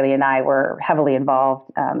and Riley and I, were heavily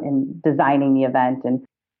involved in designing the event. And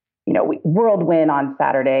we whirlwind on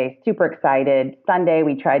Saturday, super excited. Sunday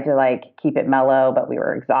we tried to keep it mellow, but we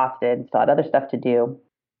were exhausted, still had other stuff to do.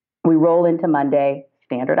 We roll into Monday,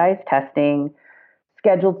 standardized testing,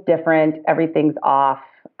 schedule's different, everything's off.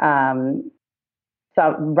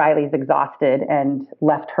 So Riley's exhausted and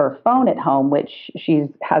left her phone at home, which she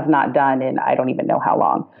has not done in I don't even know how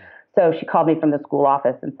long. So she called me from the school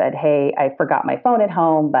office and said, "Hey, I forgot my phone at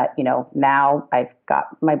home, but now I've got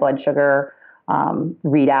my blood sugar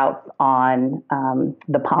readouts on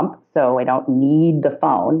the pump, so I don't need the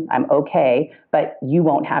phone. I'm okay, but you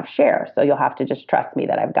won't have share, so you'll have to just trust me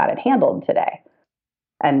that I've got it handled today."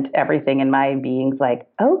 And everything in my being's like,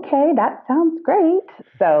 "Okay, that sounds great."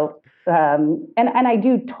 So, and I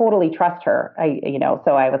do totally trust her.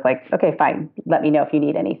 So I was like, "Okay, fine. Let me know if you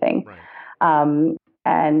need anything." Right.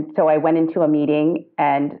 And so I went into a meeting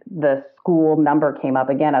and the school number came up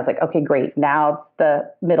again. I was like, "Okay, great. Now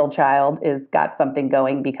the middle child is got something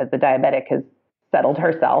going because the diabetic has settled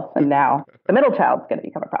herself, and now the middle child's going to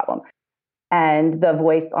become a problem." And the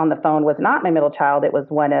voice on the phone was not my middle child. It was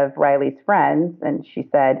one of Riley's friends. And she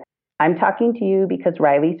said, "I'm talking to you because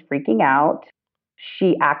Riley's freaking out.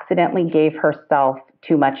 She accidentally gave herself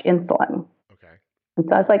too much insulin." Okay. And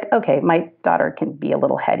so I was like, okay, my daughter can be a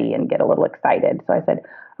little heady and get a little excited. So I said,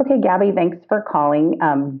 "Okay, Gabby, thanks for calling.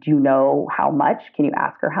 Do you know how much? Can you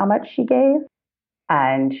ask her how much she gave?"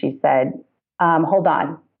 And she said, "Hold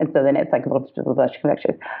on." And so then it's like a little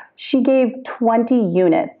connection. She gave 20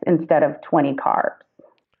 units instead of 20 carbs.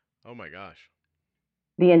 Oh my gosh.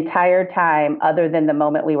 The entire time, other than the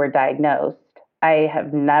moment we were diagnosed, I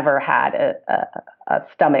have never had a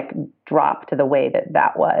stomach drop to the way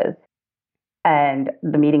that was. And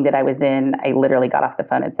the meeting that I was in, I literally got off the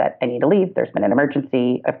phone and said, "I need to leave. There's been an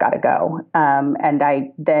emergency. I've got to go." And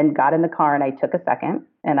I then got in the car and I took a second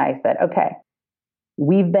and I said, "Okay,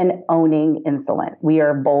 we've been owning insulin. We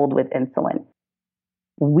are bold with insulin.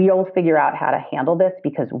 We'll figure out how to handle this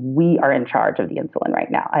because we are in charge of the insulin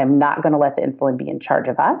right now. I am not going to let the insulin be in charge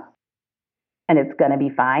of us, and it's going to be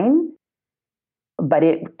fine." But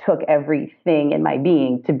it took everything in my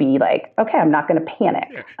being to be like, "Okay, I'm not going to panic."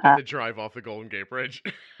 Yeah, just to drive off the Golden Gate Bridge.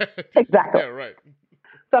 Exactly. Yeah, right.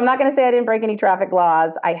 So I'm not going to say I didn't break any traffic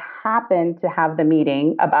laws. I happened to have the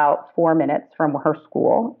meeting about 4 minutes from her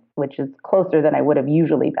school, which is closer than I would have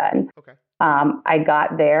usually been. Okay. I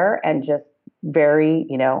got there and just very,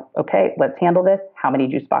 "Okay, let's handle this. How many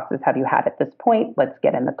juice boxes have you had at this point? Let's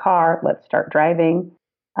get in the car. Let's start driving."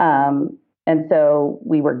 And so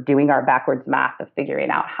we were doing our backwards math of figuring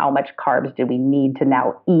out how much carbs do we need to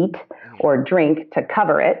now eat or drink to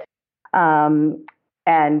cover it.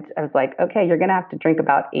 And I was like, "Okay, you're going to have to drink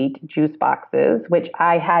about 8 juice boxes," which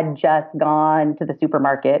I had just gone to the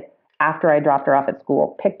supermarket after I dropped her off at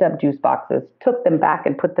school, picked up juice boxes, took them back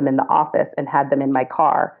and put them in the office and had them in my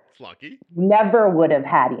car. Lucky. Never would have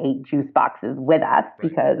had 8 juice boxes with us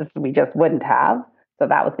because we just wouldn't have. So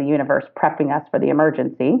that was the universe prepping us for the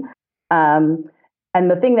emergency. And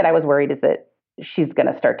the thing that I was worried is that she's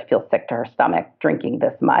going to start to feel sick to her stomach drinking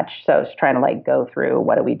this much. So I was trying to go through,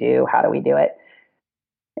 what do we do? How do we do it?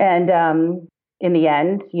 And in the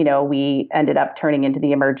end, we ended up turning into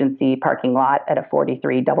the emergency parking lot at a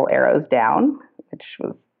 43 double arrows down, which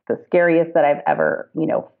was the scariest that I've ever,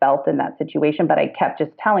 felt in that situation. But I kept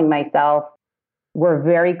just telling myself, we're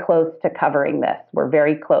very close to covering this. We're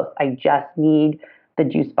very close. I just need the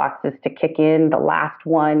juice boxes to kick in. The last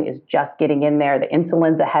one is just getting in there. The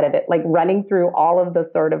insulin's ahead of it, running through all of the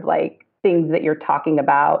sort of things that you're talking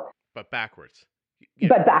about. But backwards. Yeah.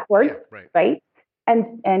 But backwards, yeah, right?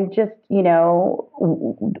 And just,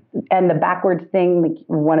 and the backwards thing,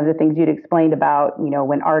 one of the things you'd explained about,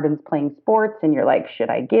 when Arden's playing sports and you're like, should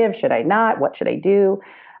I give? Should I not? What should I do?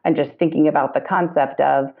 And just thinking about the concept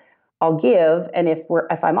of, I'll give, and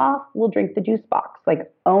if I'm off, we'll drink the juice box,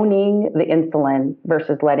 owning the insulin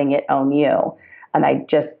versus letting it own you. And I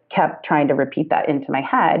just kept trying to repeat that into my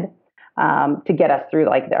head to get us through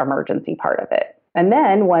the emergency part of it. And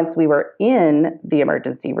then once we were in the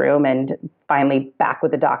emergency room and finally back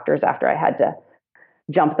with the doctors after I had to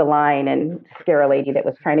jump the line and scare a lady that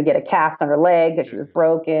was trying to get a cast on her leg because she was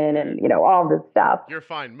broken and, all this stuff. "You're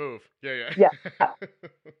fine, move." Yeah. Yeah.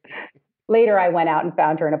 Later, I went out and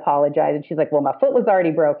found her and apologized. And she's like, "Well, my foot was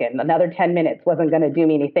already broken. Another 10 minutes wasn't going to do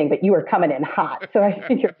me anything, but you were coming in hot. So I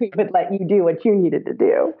figured we would let you do what you needed to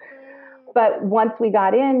do." But once we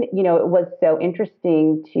got in, it was so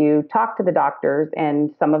interesting to talk to the doctors,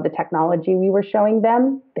 and some of the technology we were showing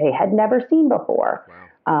them, they had never seen before.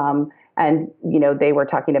 Wow. And they were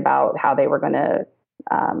talking about how they were going to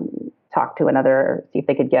talk to see if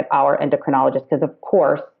they could get our endocrinologist, because of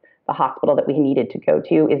course, the hospital that we needed to go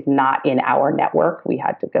to is not in our network. We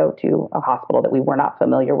had to go to a hospital that we were not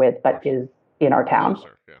familiar with, but is in our town.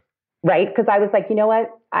 Closer, yeah. Right? Because I was like, you know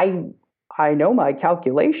what? I know my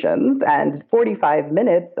calculations, and 45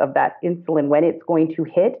 minutes of that insulin, when it's going to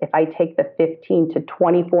hit, if I take the 15 to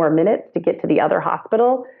 24 minutes to get to the other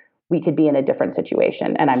hospital, we could be in a different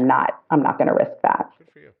situation. And I'm not going to risk that. Good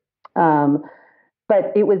for you.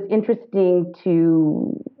 But it was interesting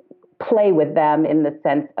to play with them in the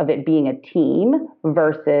sense of it being a team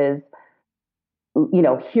versus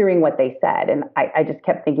hearing what they said. And I just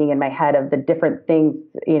kept thinking in my head of the different things,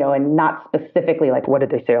 and not specifically like, what did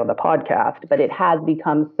they say on the podcast? But it has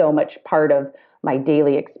become so much part of my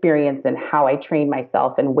daily experience and how I train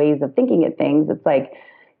myself and ways of thinking at things. It's like,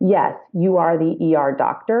 yes, you are the ER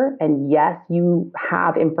doctor, and yes, you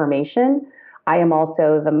have information. I am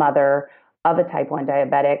also the mother of a type 1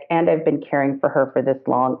 diabetic, and I've been caring for her for this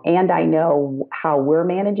long, and I know how we're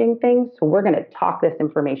managing things. So we're going to talk this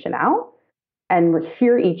information out and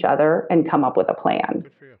hear each other and come up with a plan.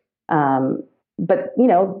 Good for you. But,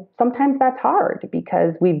 sometimes that's hard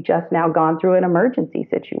because we've just now gone through an emergency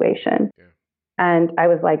situation. Yeah. And I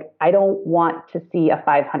was like, I don't want to see a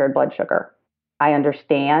 500 blood sugar. I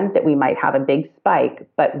understand that we might have a big spike,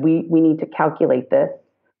 but we need to calculate this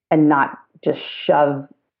and not just shove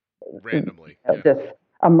randomly this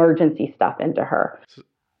emergency stuff into her. So,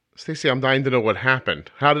 Stacey, I'm dying to know what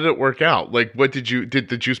happened. How did it work out? Like, did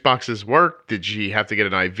the juice boxes work? Did she have to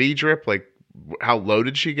get an IV drip? Like, how low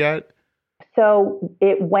did she get? So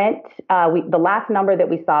it went, the last number that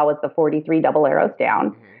we saw was the 43 double arrows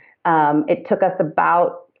down. Mm-hmm. It took us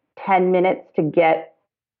about 10 minutes to get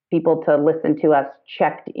people to listen to us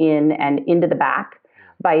checked in and into the back.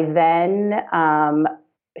 By then,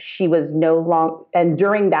 she was no longer, and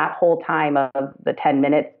during that whole time of the 10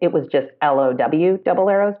 minutes, it was just LOW, double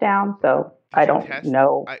arrows down. So I don't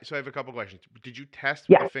know. So I have a couple questions. Did you test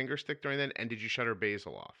with a finger stick during that? And did you shut her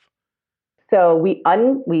basal off? So we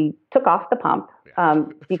took off the pump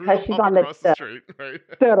because she's on the street, right?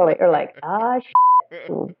 Totally. Or like,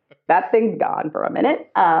 that thing's gone for a minute.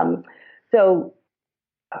 So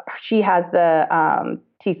she has the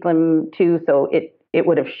T-Slim 2, so it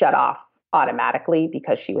would have shut off automatically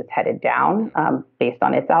because she was headed down based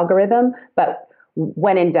on its algorithm. But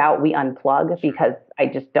when in doubt, we unplug because I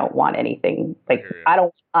just don't want anything. Like, I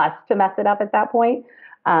don't want us to mess it up at that point.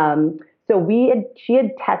 So she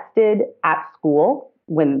had tested at school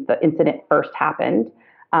when the incident first happened.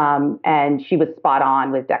 And she was spot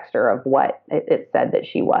on with Dexter of what it said that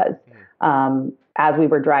she was. As we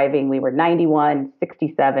were driving, we were 91,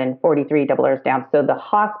 67, 43 double arrows down. So the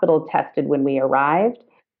hospital tested when we arrived,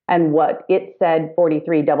 and what it said,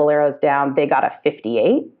 43 double arrows down, they got a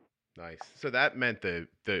 58. Nice. So that meant the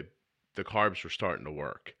carbs were starting to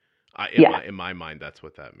work. In my mind, that's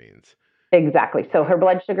what that means. Exactly. So her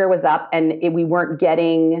blood sugar was up, and we weren't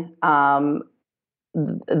getting at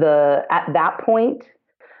that point.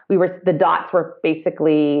 The dots were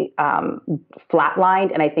basically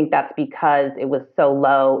flatlined, and I think that's because it was so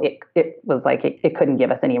low. It was like it couldn't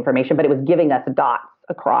give us any information, but it was giving us dots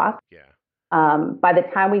across. Yeah. By the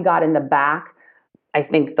time we got in the back, I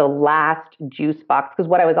think the last juice box, because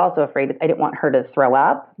what I was also afraid is I didn't want her to throw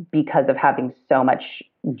up because of having so much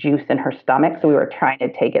juice in her stomach. So we were trying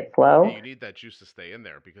to take it slow. Yeah, you need that juice to stay in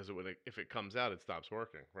there because if it comes out, it stops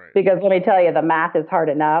working. Right. Because let me tell you, the math is hard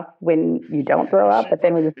enough when you don't throw up, but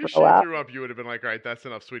then when you throw up. If she threw up, you would have been like, all right, that's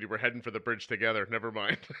enough, sweetie. We're heading for the bridge together. Never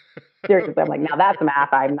mind. Seriously, I'm like, now that's math.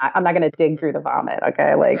 I'm not going to dig through the vomit.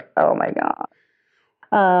 Okay. Like, oh my God.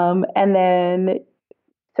 And then,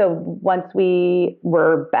 so once we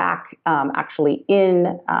were back actually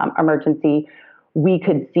in emergency, we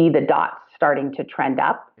could see the dots starting to trend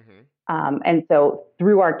up. Mm-hmm. And so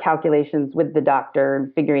through our calculations with the doctor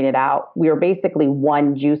and figuring it out, we were basically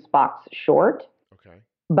one juice box short. Okay.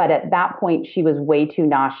 But at that point, she was way too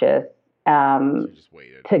nauseous so just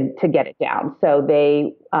waited. to get it down. So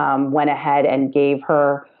they went ahead and gave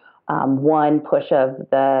her one push of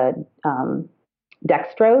the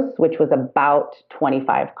dextrose, which was about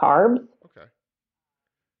 25 carbs. Okay.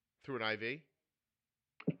 Through an IV?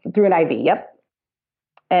 Through an IV, yep.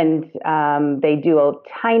 And they do a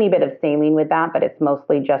tiny bit of saline with that, but it's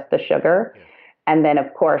mostly just the sugar. Yeah. And then,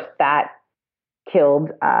 of course, that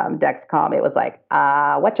killed Dexcom. It was like,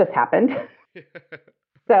 what just happened?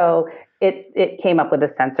 So it came up with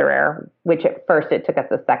a sensor error, which at first it took us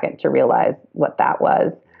a second to realize what that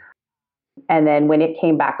was. And then when it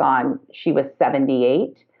came back on, she was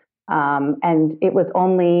 78. And it was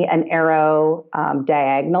only an arrow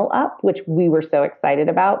diagonal up, which we were so excited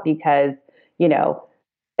about because, you know,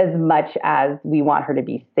 as much as we want her to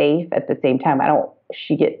be safe, at the same time,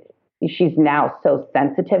 she's now so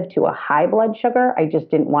sensitive to a high blood sugar. I just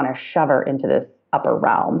didn't want to shove her into this upper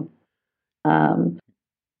realm.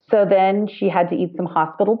 So then she had to eat some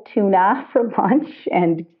hospital tuna for lunch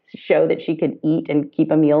and show that she could eat and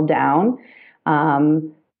keep a meal down.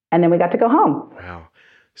 And then we got to go home. Wow.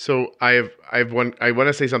 So I want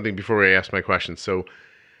to say something before I ask my question. So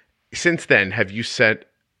since then, have you set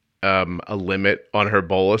a limit on her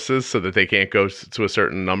boluses so that they can't go to a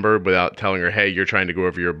certain number without telling her, hey, you're trying to go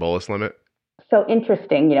over your bolus limit? So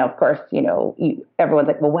interesting, of course, everyone's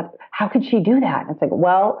like, well, how could she do that? And it's like,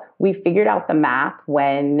 well, we figured out the math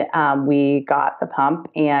when we got the pump.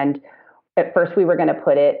 And at first we were going to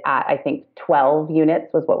put it at, I think 12 units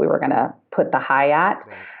was what we were going to put the high at.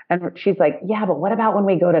 Right. And she's like, yeah, but what about when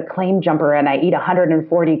we go to Claim Jumper and I eat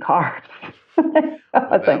 140 carbs?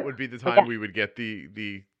 That would be the time we would get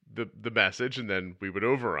the message, and then we would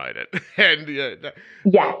override it. And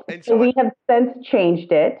yes, and so we have since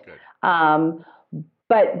changed it.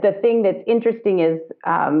 But the thing that's interesting is,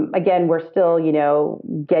 again, we're still,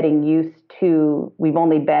 getting used to. We've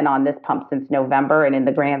only been on this pump since November, and in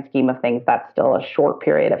the grand scheme of things, that's still a short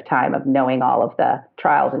period of time of knowing all of the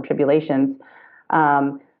trials and tribulations.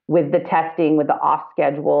 With the testing, with the off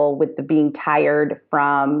schedule, with the being tired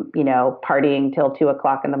from, partying till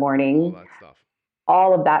 2:00 in the morning. All that stuff.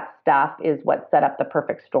 All of that stuff is what set up the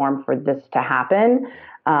perfect storm for this to happen.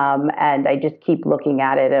 And I just keep looking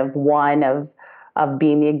at it of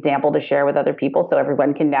being the example to share with other people so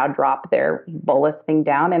everyone can now drop their bolus thing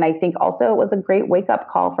down. And I think also it was a great wake-up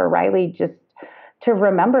call for Riley just to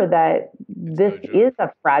remember that this is a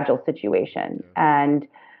fragile situation. Yeah. And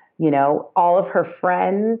all of her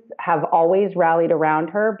friends have always rallied around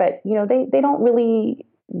her, but, they don't really,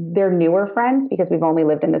 they're newer friends because we've only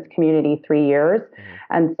lived in this community 3 years. Mm-hmm.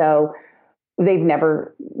 And so they've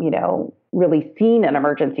never, really seen an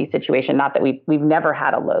emergency situation. Not that we've never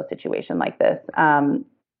had a low situation like this.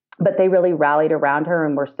 But they really rallied around her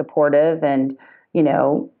and were supportive and,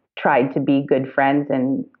 tried to be good friends.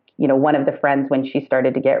 And, one of the friends, when she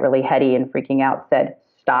started to get really heady and freaking out, said,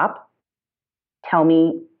 stop. Tell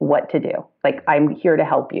me what to do. Like, I'm here to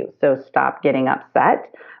help you. So stop getting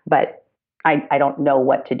upset, but I don't know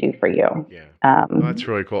what to do for you. Yeah. Well, that's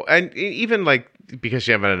really cool. And even because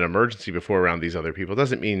you haven't had an emergency before around these other people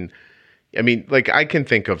doesn't mean, I can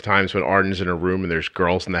think of times when Arden's in a room and there's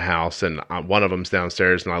girls in the house and one of them's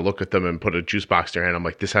downstairs and I look at them and put a juice box in their hand. I'm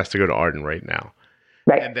like, this has to go to Arden right now.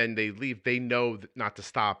 Right. And then they leave. They know not to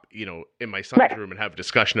stop, in my son's room and have a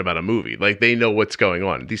discussion about a movie. Like, they know what's going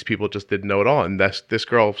on. These people just didn't know it all. And this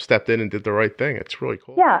girl stepped in and did the right thing. It's really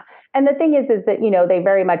cool. Yeah. And the thing is that, they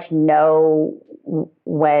very much know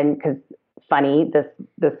when, because funny, this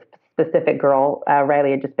specific girl,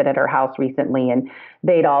 Riley had just been at her house recently and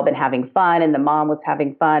they'd all been having fun and the mom was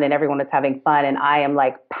having fun and everyone was having fun. And I am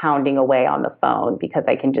like pounding away on the phone because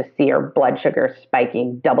I can just see her blood sugar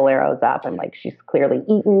spiking, double arrows up. And like, she's clearly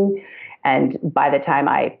eaten. And by the time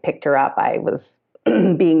I picked her up, I was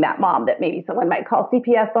being that mom that maybe someone might call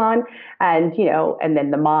CPS on. And, and then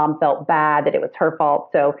the mom felt bad that it was her fault.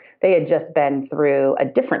 So they had just been through a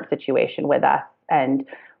different situation with us and,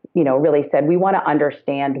 really said, we want to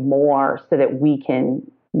understand more so that we can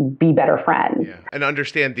be better friends. Yeah. And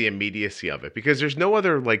understand the immediacy of it, because there's no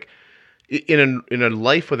other, in a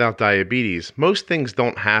life without diabetes, most things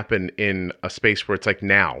don't happen in a space where it's like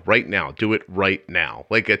now, right now, do it right now,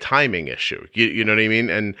 like a timing issue. You know what I mean?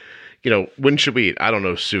 And, when should we eat? I don't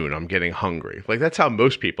know, soon. I'm getting hungry. Like, that's how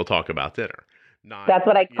most people talk about dinner. That's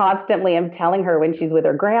what I constantly am telling her when she's with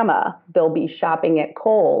her grandma. They'll be shopping at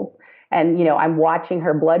Kohl's. And, I'm watching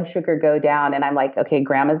her blood sugar go down and I'm like, okay,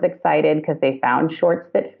 grandma's excited because they found shorts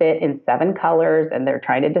that fit in 7 colors and they're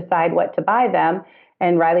trying to decide what to buy them.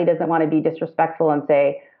 And Riley doesn't want to be disrespectful and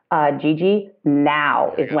say, Gigi,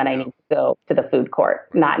 now is when I need to go to the food court,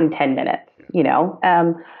 not in 10 minutes,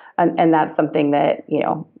 and that's something that,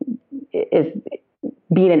 is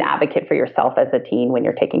being an advocate for yourself as a teen when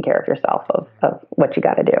you're taking care of yourself of what you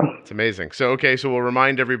got to do. It's amazing. So, we'll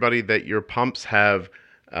remind everybody that your pumps have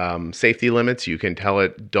safety limits. You can tell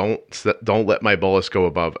it, don't let my bolus go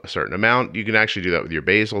above a certain amount. You can actually do that with your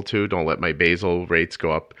basal too. Don't let my basal rates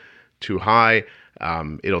go up too high.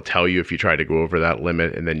 It'll tell you if you try to go over that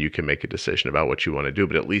limit, and then you can make a decision about what you want to do.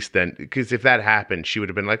 But at least then, because if that happened, she would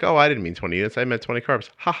have been like, "Oh, I didn't mean 20 units. I meant 20 carbs."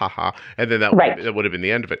 Ha ha ha. And then that would have been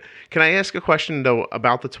the end of it. Can I ask a question though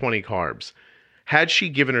about the 20 carbs? Had she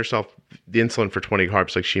given herself the insulin for 20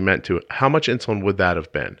 carbs like she meant to, how much insulin would that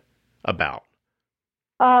have been? About?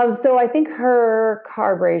 So I think her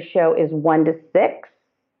carb ratio is 1 to 6.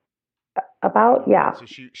 About, yeah. So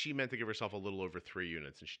she meant to give herself a little over 3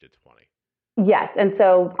 units, and she did 20. Yes. And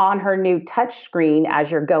so on her new touch screen, as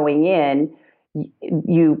you're going in,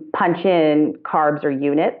 you punch in carbs or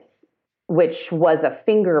units, which was a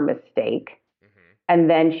finger mistake. Mm-hmm. And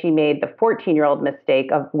then she made the 14-year-old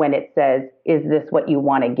mistake of when it says, is this what you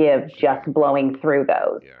want to give, just blowing through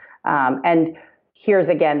those. Yeah. And here's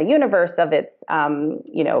again the universe of its,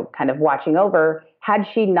 kind of watching over. Had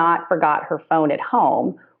she not forgot her phone at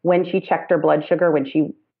home, when she checked her blood sugar, when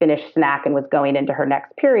she finished snack and was going into her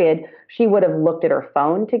next period, she would have looked at her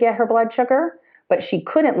phone to get her blood sugar, but she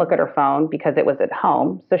couldn't look at her phone because it was at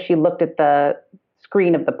home. So she looked at the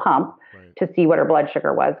screen of the pump to see what her blood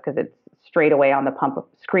sugar was, because it's straight away on the pump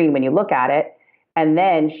screen when you look at it. And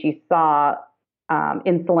then she saw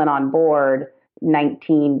insulin on board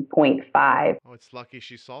 19.5. Oh, it's lucky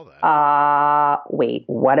she saw that. Wait,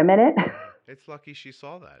 what a minute? It's lucky she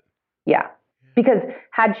saw that. Yeah. Because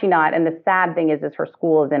had she not, and the sad thing is her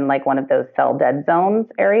school is in like one of those cell dead zones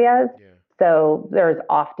areas. Yeah. So there's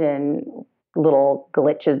often little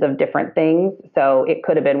glitches of different things. So it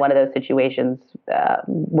could have been one of those situations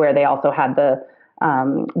where they also had the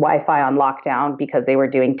Wi-Fi on lockdown because they were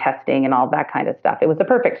doing testing and all that kind of stuff. It was a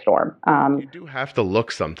perfect storm. You do have to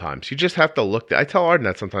look sometimes. You just have to look. I tell Arden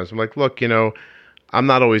that sometimes. I'm like, look, I'm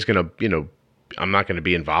not always going to, I'm not going to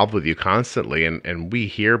be involved with you constantly. And we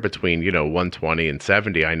hear between, 120 and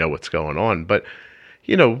 70, I know what's going on. But,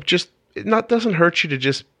 just doesn't hurt you to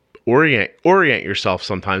just orient yourself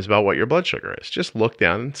sometimes about what your blood sugar is. Just look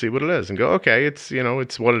down and see what it is and go, okay, it's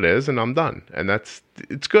what it is, and I'm done. And it's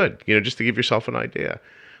good, just to give yourself an idea.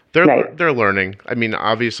 They're learning. I mean,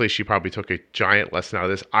 obviously she probably took a giant lesson out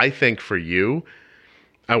of this. I think for you,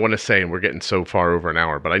 I want to say, and we're getting so far over an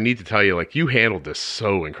hour, but I need to tell you, like, you handled this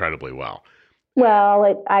so incredibly well.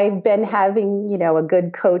 Well, I've been having, a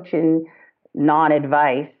good coach and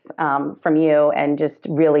non-advice from you, and just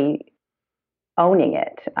really owning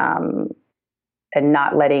it and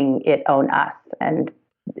not letting it own us. And,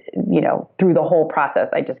 through the whole process,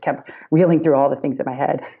 I just kept reeling through all the things in my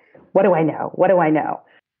head. What do I know? What do I know?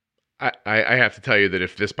 I have to tell you that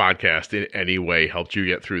if this podcast in any way helped you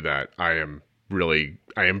get through that, I am very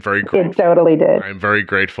grateful. It totally did. I'm very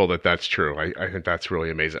grateful that that's true. I think that's really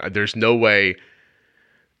amazing. There's no way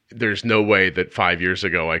that 5 years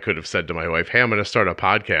ago I could have said to my wife, "Hey, I'm going to start a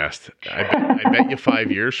podcast. I bet you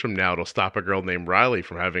 5 years from now it'll stop a girl named Riley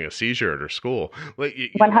from having a seizure at her school."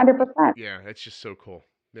 100%. Yeah, it's just so cool.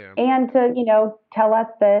 Yeah. And to, tell us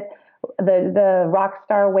that the rock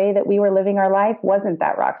star way that we were living our life wasn't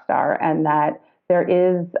that rock star, and that there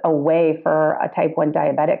is a way for a type 1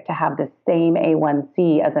 diabetic to have the same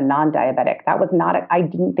A1C as a non-diabetic. That was not, I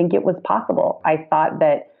didn't think it was possible. I thought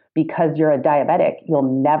that because you're a diabetic,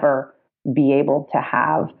 you'll never be able to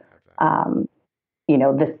have,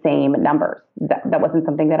 the same numbers. That wasn't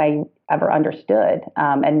something that I ever understood.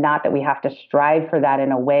 And not that we have to strive for that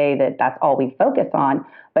in a way that that's all we focus on,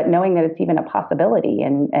 but knowing that it's even a possibility,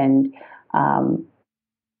 and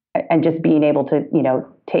just being able to,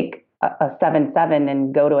 take a 7.7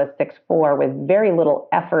 and go to a 6.4 with very little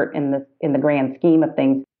effort in the grand scheme of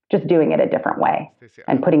things, just doing it a different way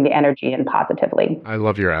and putting the energy in positively. I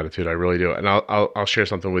love your attitude. I really do. And I'll share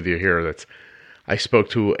something with you here. I spoke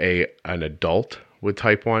to an adult with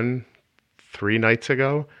type 1 3 nights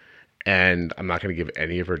ago, and I'm not going to give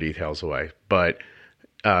any of her details away, but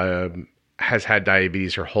has had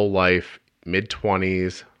diabetes her whole life,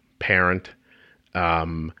 mid-20s, parent,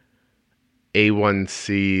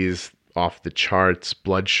 A1Cs off the charts,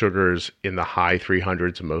 blood sugars in the high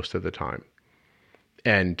 300s most of the time,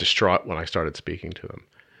 and distraught when I started speaking to them.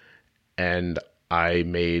 And I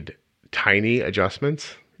made tiny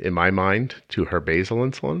adjustments in my mind to her basal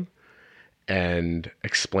insulin and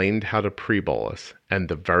explained how to pre-bolus. And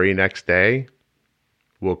the very next day,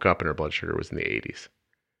 woke up and her blood sugar was in the 80s.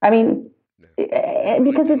 I mean,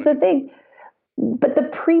 because it's a thing. But the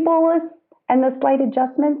pre-bolus and the slight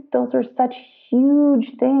adjustments, those are such huge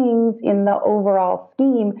things in the overall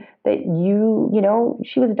scheme that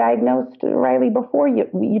she was diagnosed, Riley, before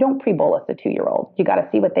you don't pre-bolus a 2-year-old. You got to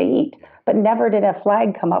see what they eat. But never did a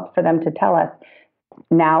flag come up for them to tell us,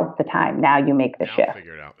 now's the time. Now you make the shift.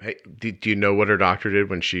 Figure it out. Hey, do you know what her doctor did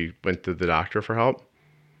when she went to the doctor for help?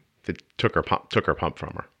 They took her pump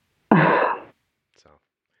from her.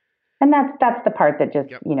 And that's the part that just,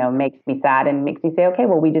 makes me sad and makes me say, okay,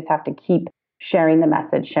 well, we just have to keep sharing the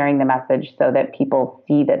message so that people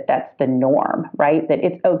see that that's the norm, right? That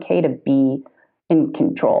it's okay to be in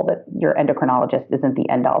control, that your endocrinologist isn't the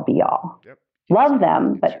end all be all. Yep. Love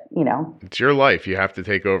them, but it's your life. You have to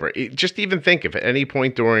take over. Just even think if at any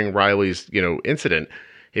point during Riley's, incident,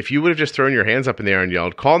 if you would have just thrown your hands up in the air and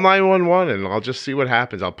yelled, call 911 and I'll just see what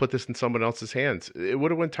happens. I'll put this in someone else's hands. It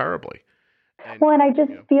would have went terribly. And I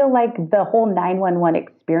just feel like the whole 911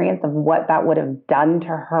 experience of what that would have done to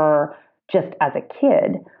her just as a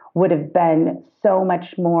kid would have been so much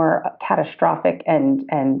more catastrophic and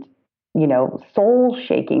soul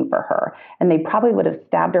shaking for her. And they probably would have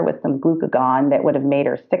stabbed her with some glucagon that would have made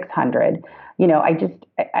her 600.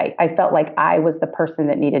 I felt like I was the person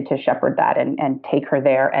that needed to shepherd that and take her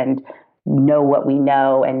there and know what we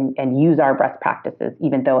know and use our best practices,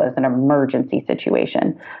 even though it was an emergency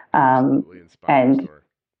situation. And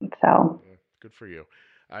so good for you.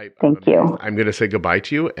 Thank you. I'm going to say goodbye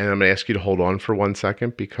to you, and I'm going to ask you to hold on for 1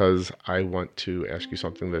 second because I want to ask you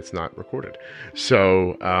something that's not recorded.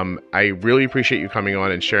 So I really appreciate you coming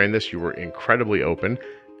on and sharing this. You were incredibly open.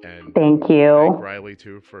 And thank you. Thank Riley,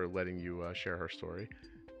 too, for letting you share her story.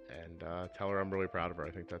 And tell her I'm really proud of her.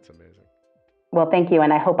 I think that's amazing. Well, thank you.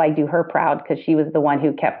 And I hope I do her proud because she was the one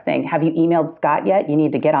who kept saying, have you emailed Scott yet? You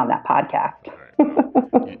need to get on that podcast. Right.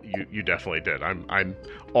 you definitely did. I'm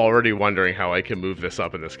already wondering how I can move this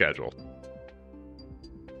up in the schedule.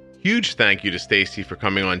 Huge thank you to Stacy for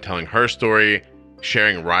coming on, telling her story,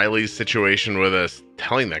 sharing Riley's situation with us,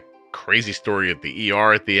 telling that crazy story at the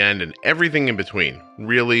ER at the end, and everything in between.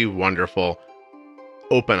 Really wonderful,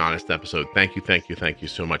 open, honest episode. Thank you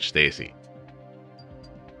so much, Stacy.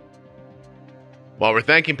 While we're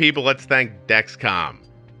thanking people, let's thank Dexcom.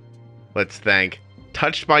 Let's thank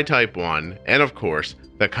Touched by Type 1, and of course,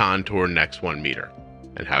 the Contour Next One meter.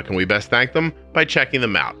 And how can we best thank them? By checking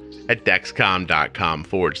them out at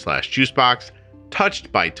dexcom.com/juicebox,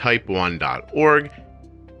 touchedbytype1.org,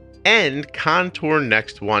 and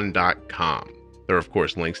contournextone.com. There are, of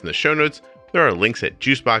course, links in the show notes. There are links at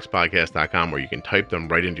juiceboxpodcast.com where you can type them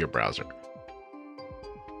right into your browser.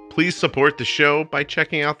 Please support the show by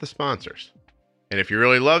checking out the sponsors. And if you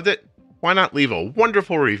really loved it, why not leave a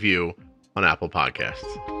wonderful review on Apple Podcasts?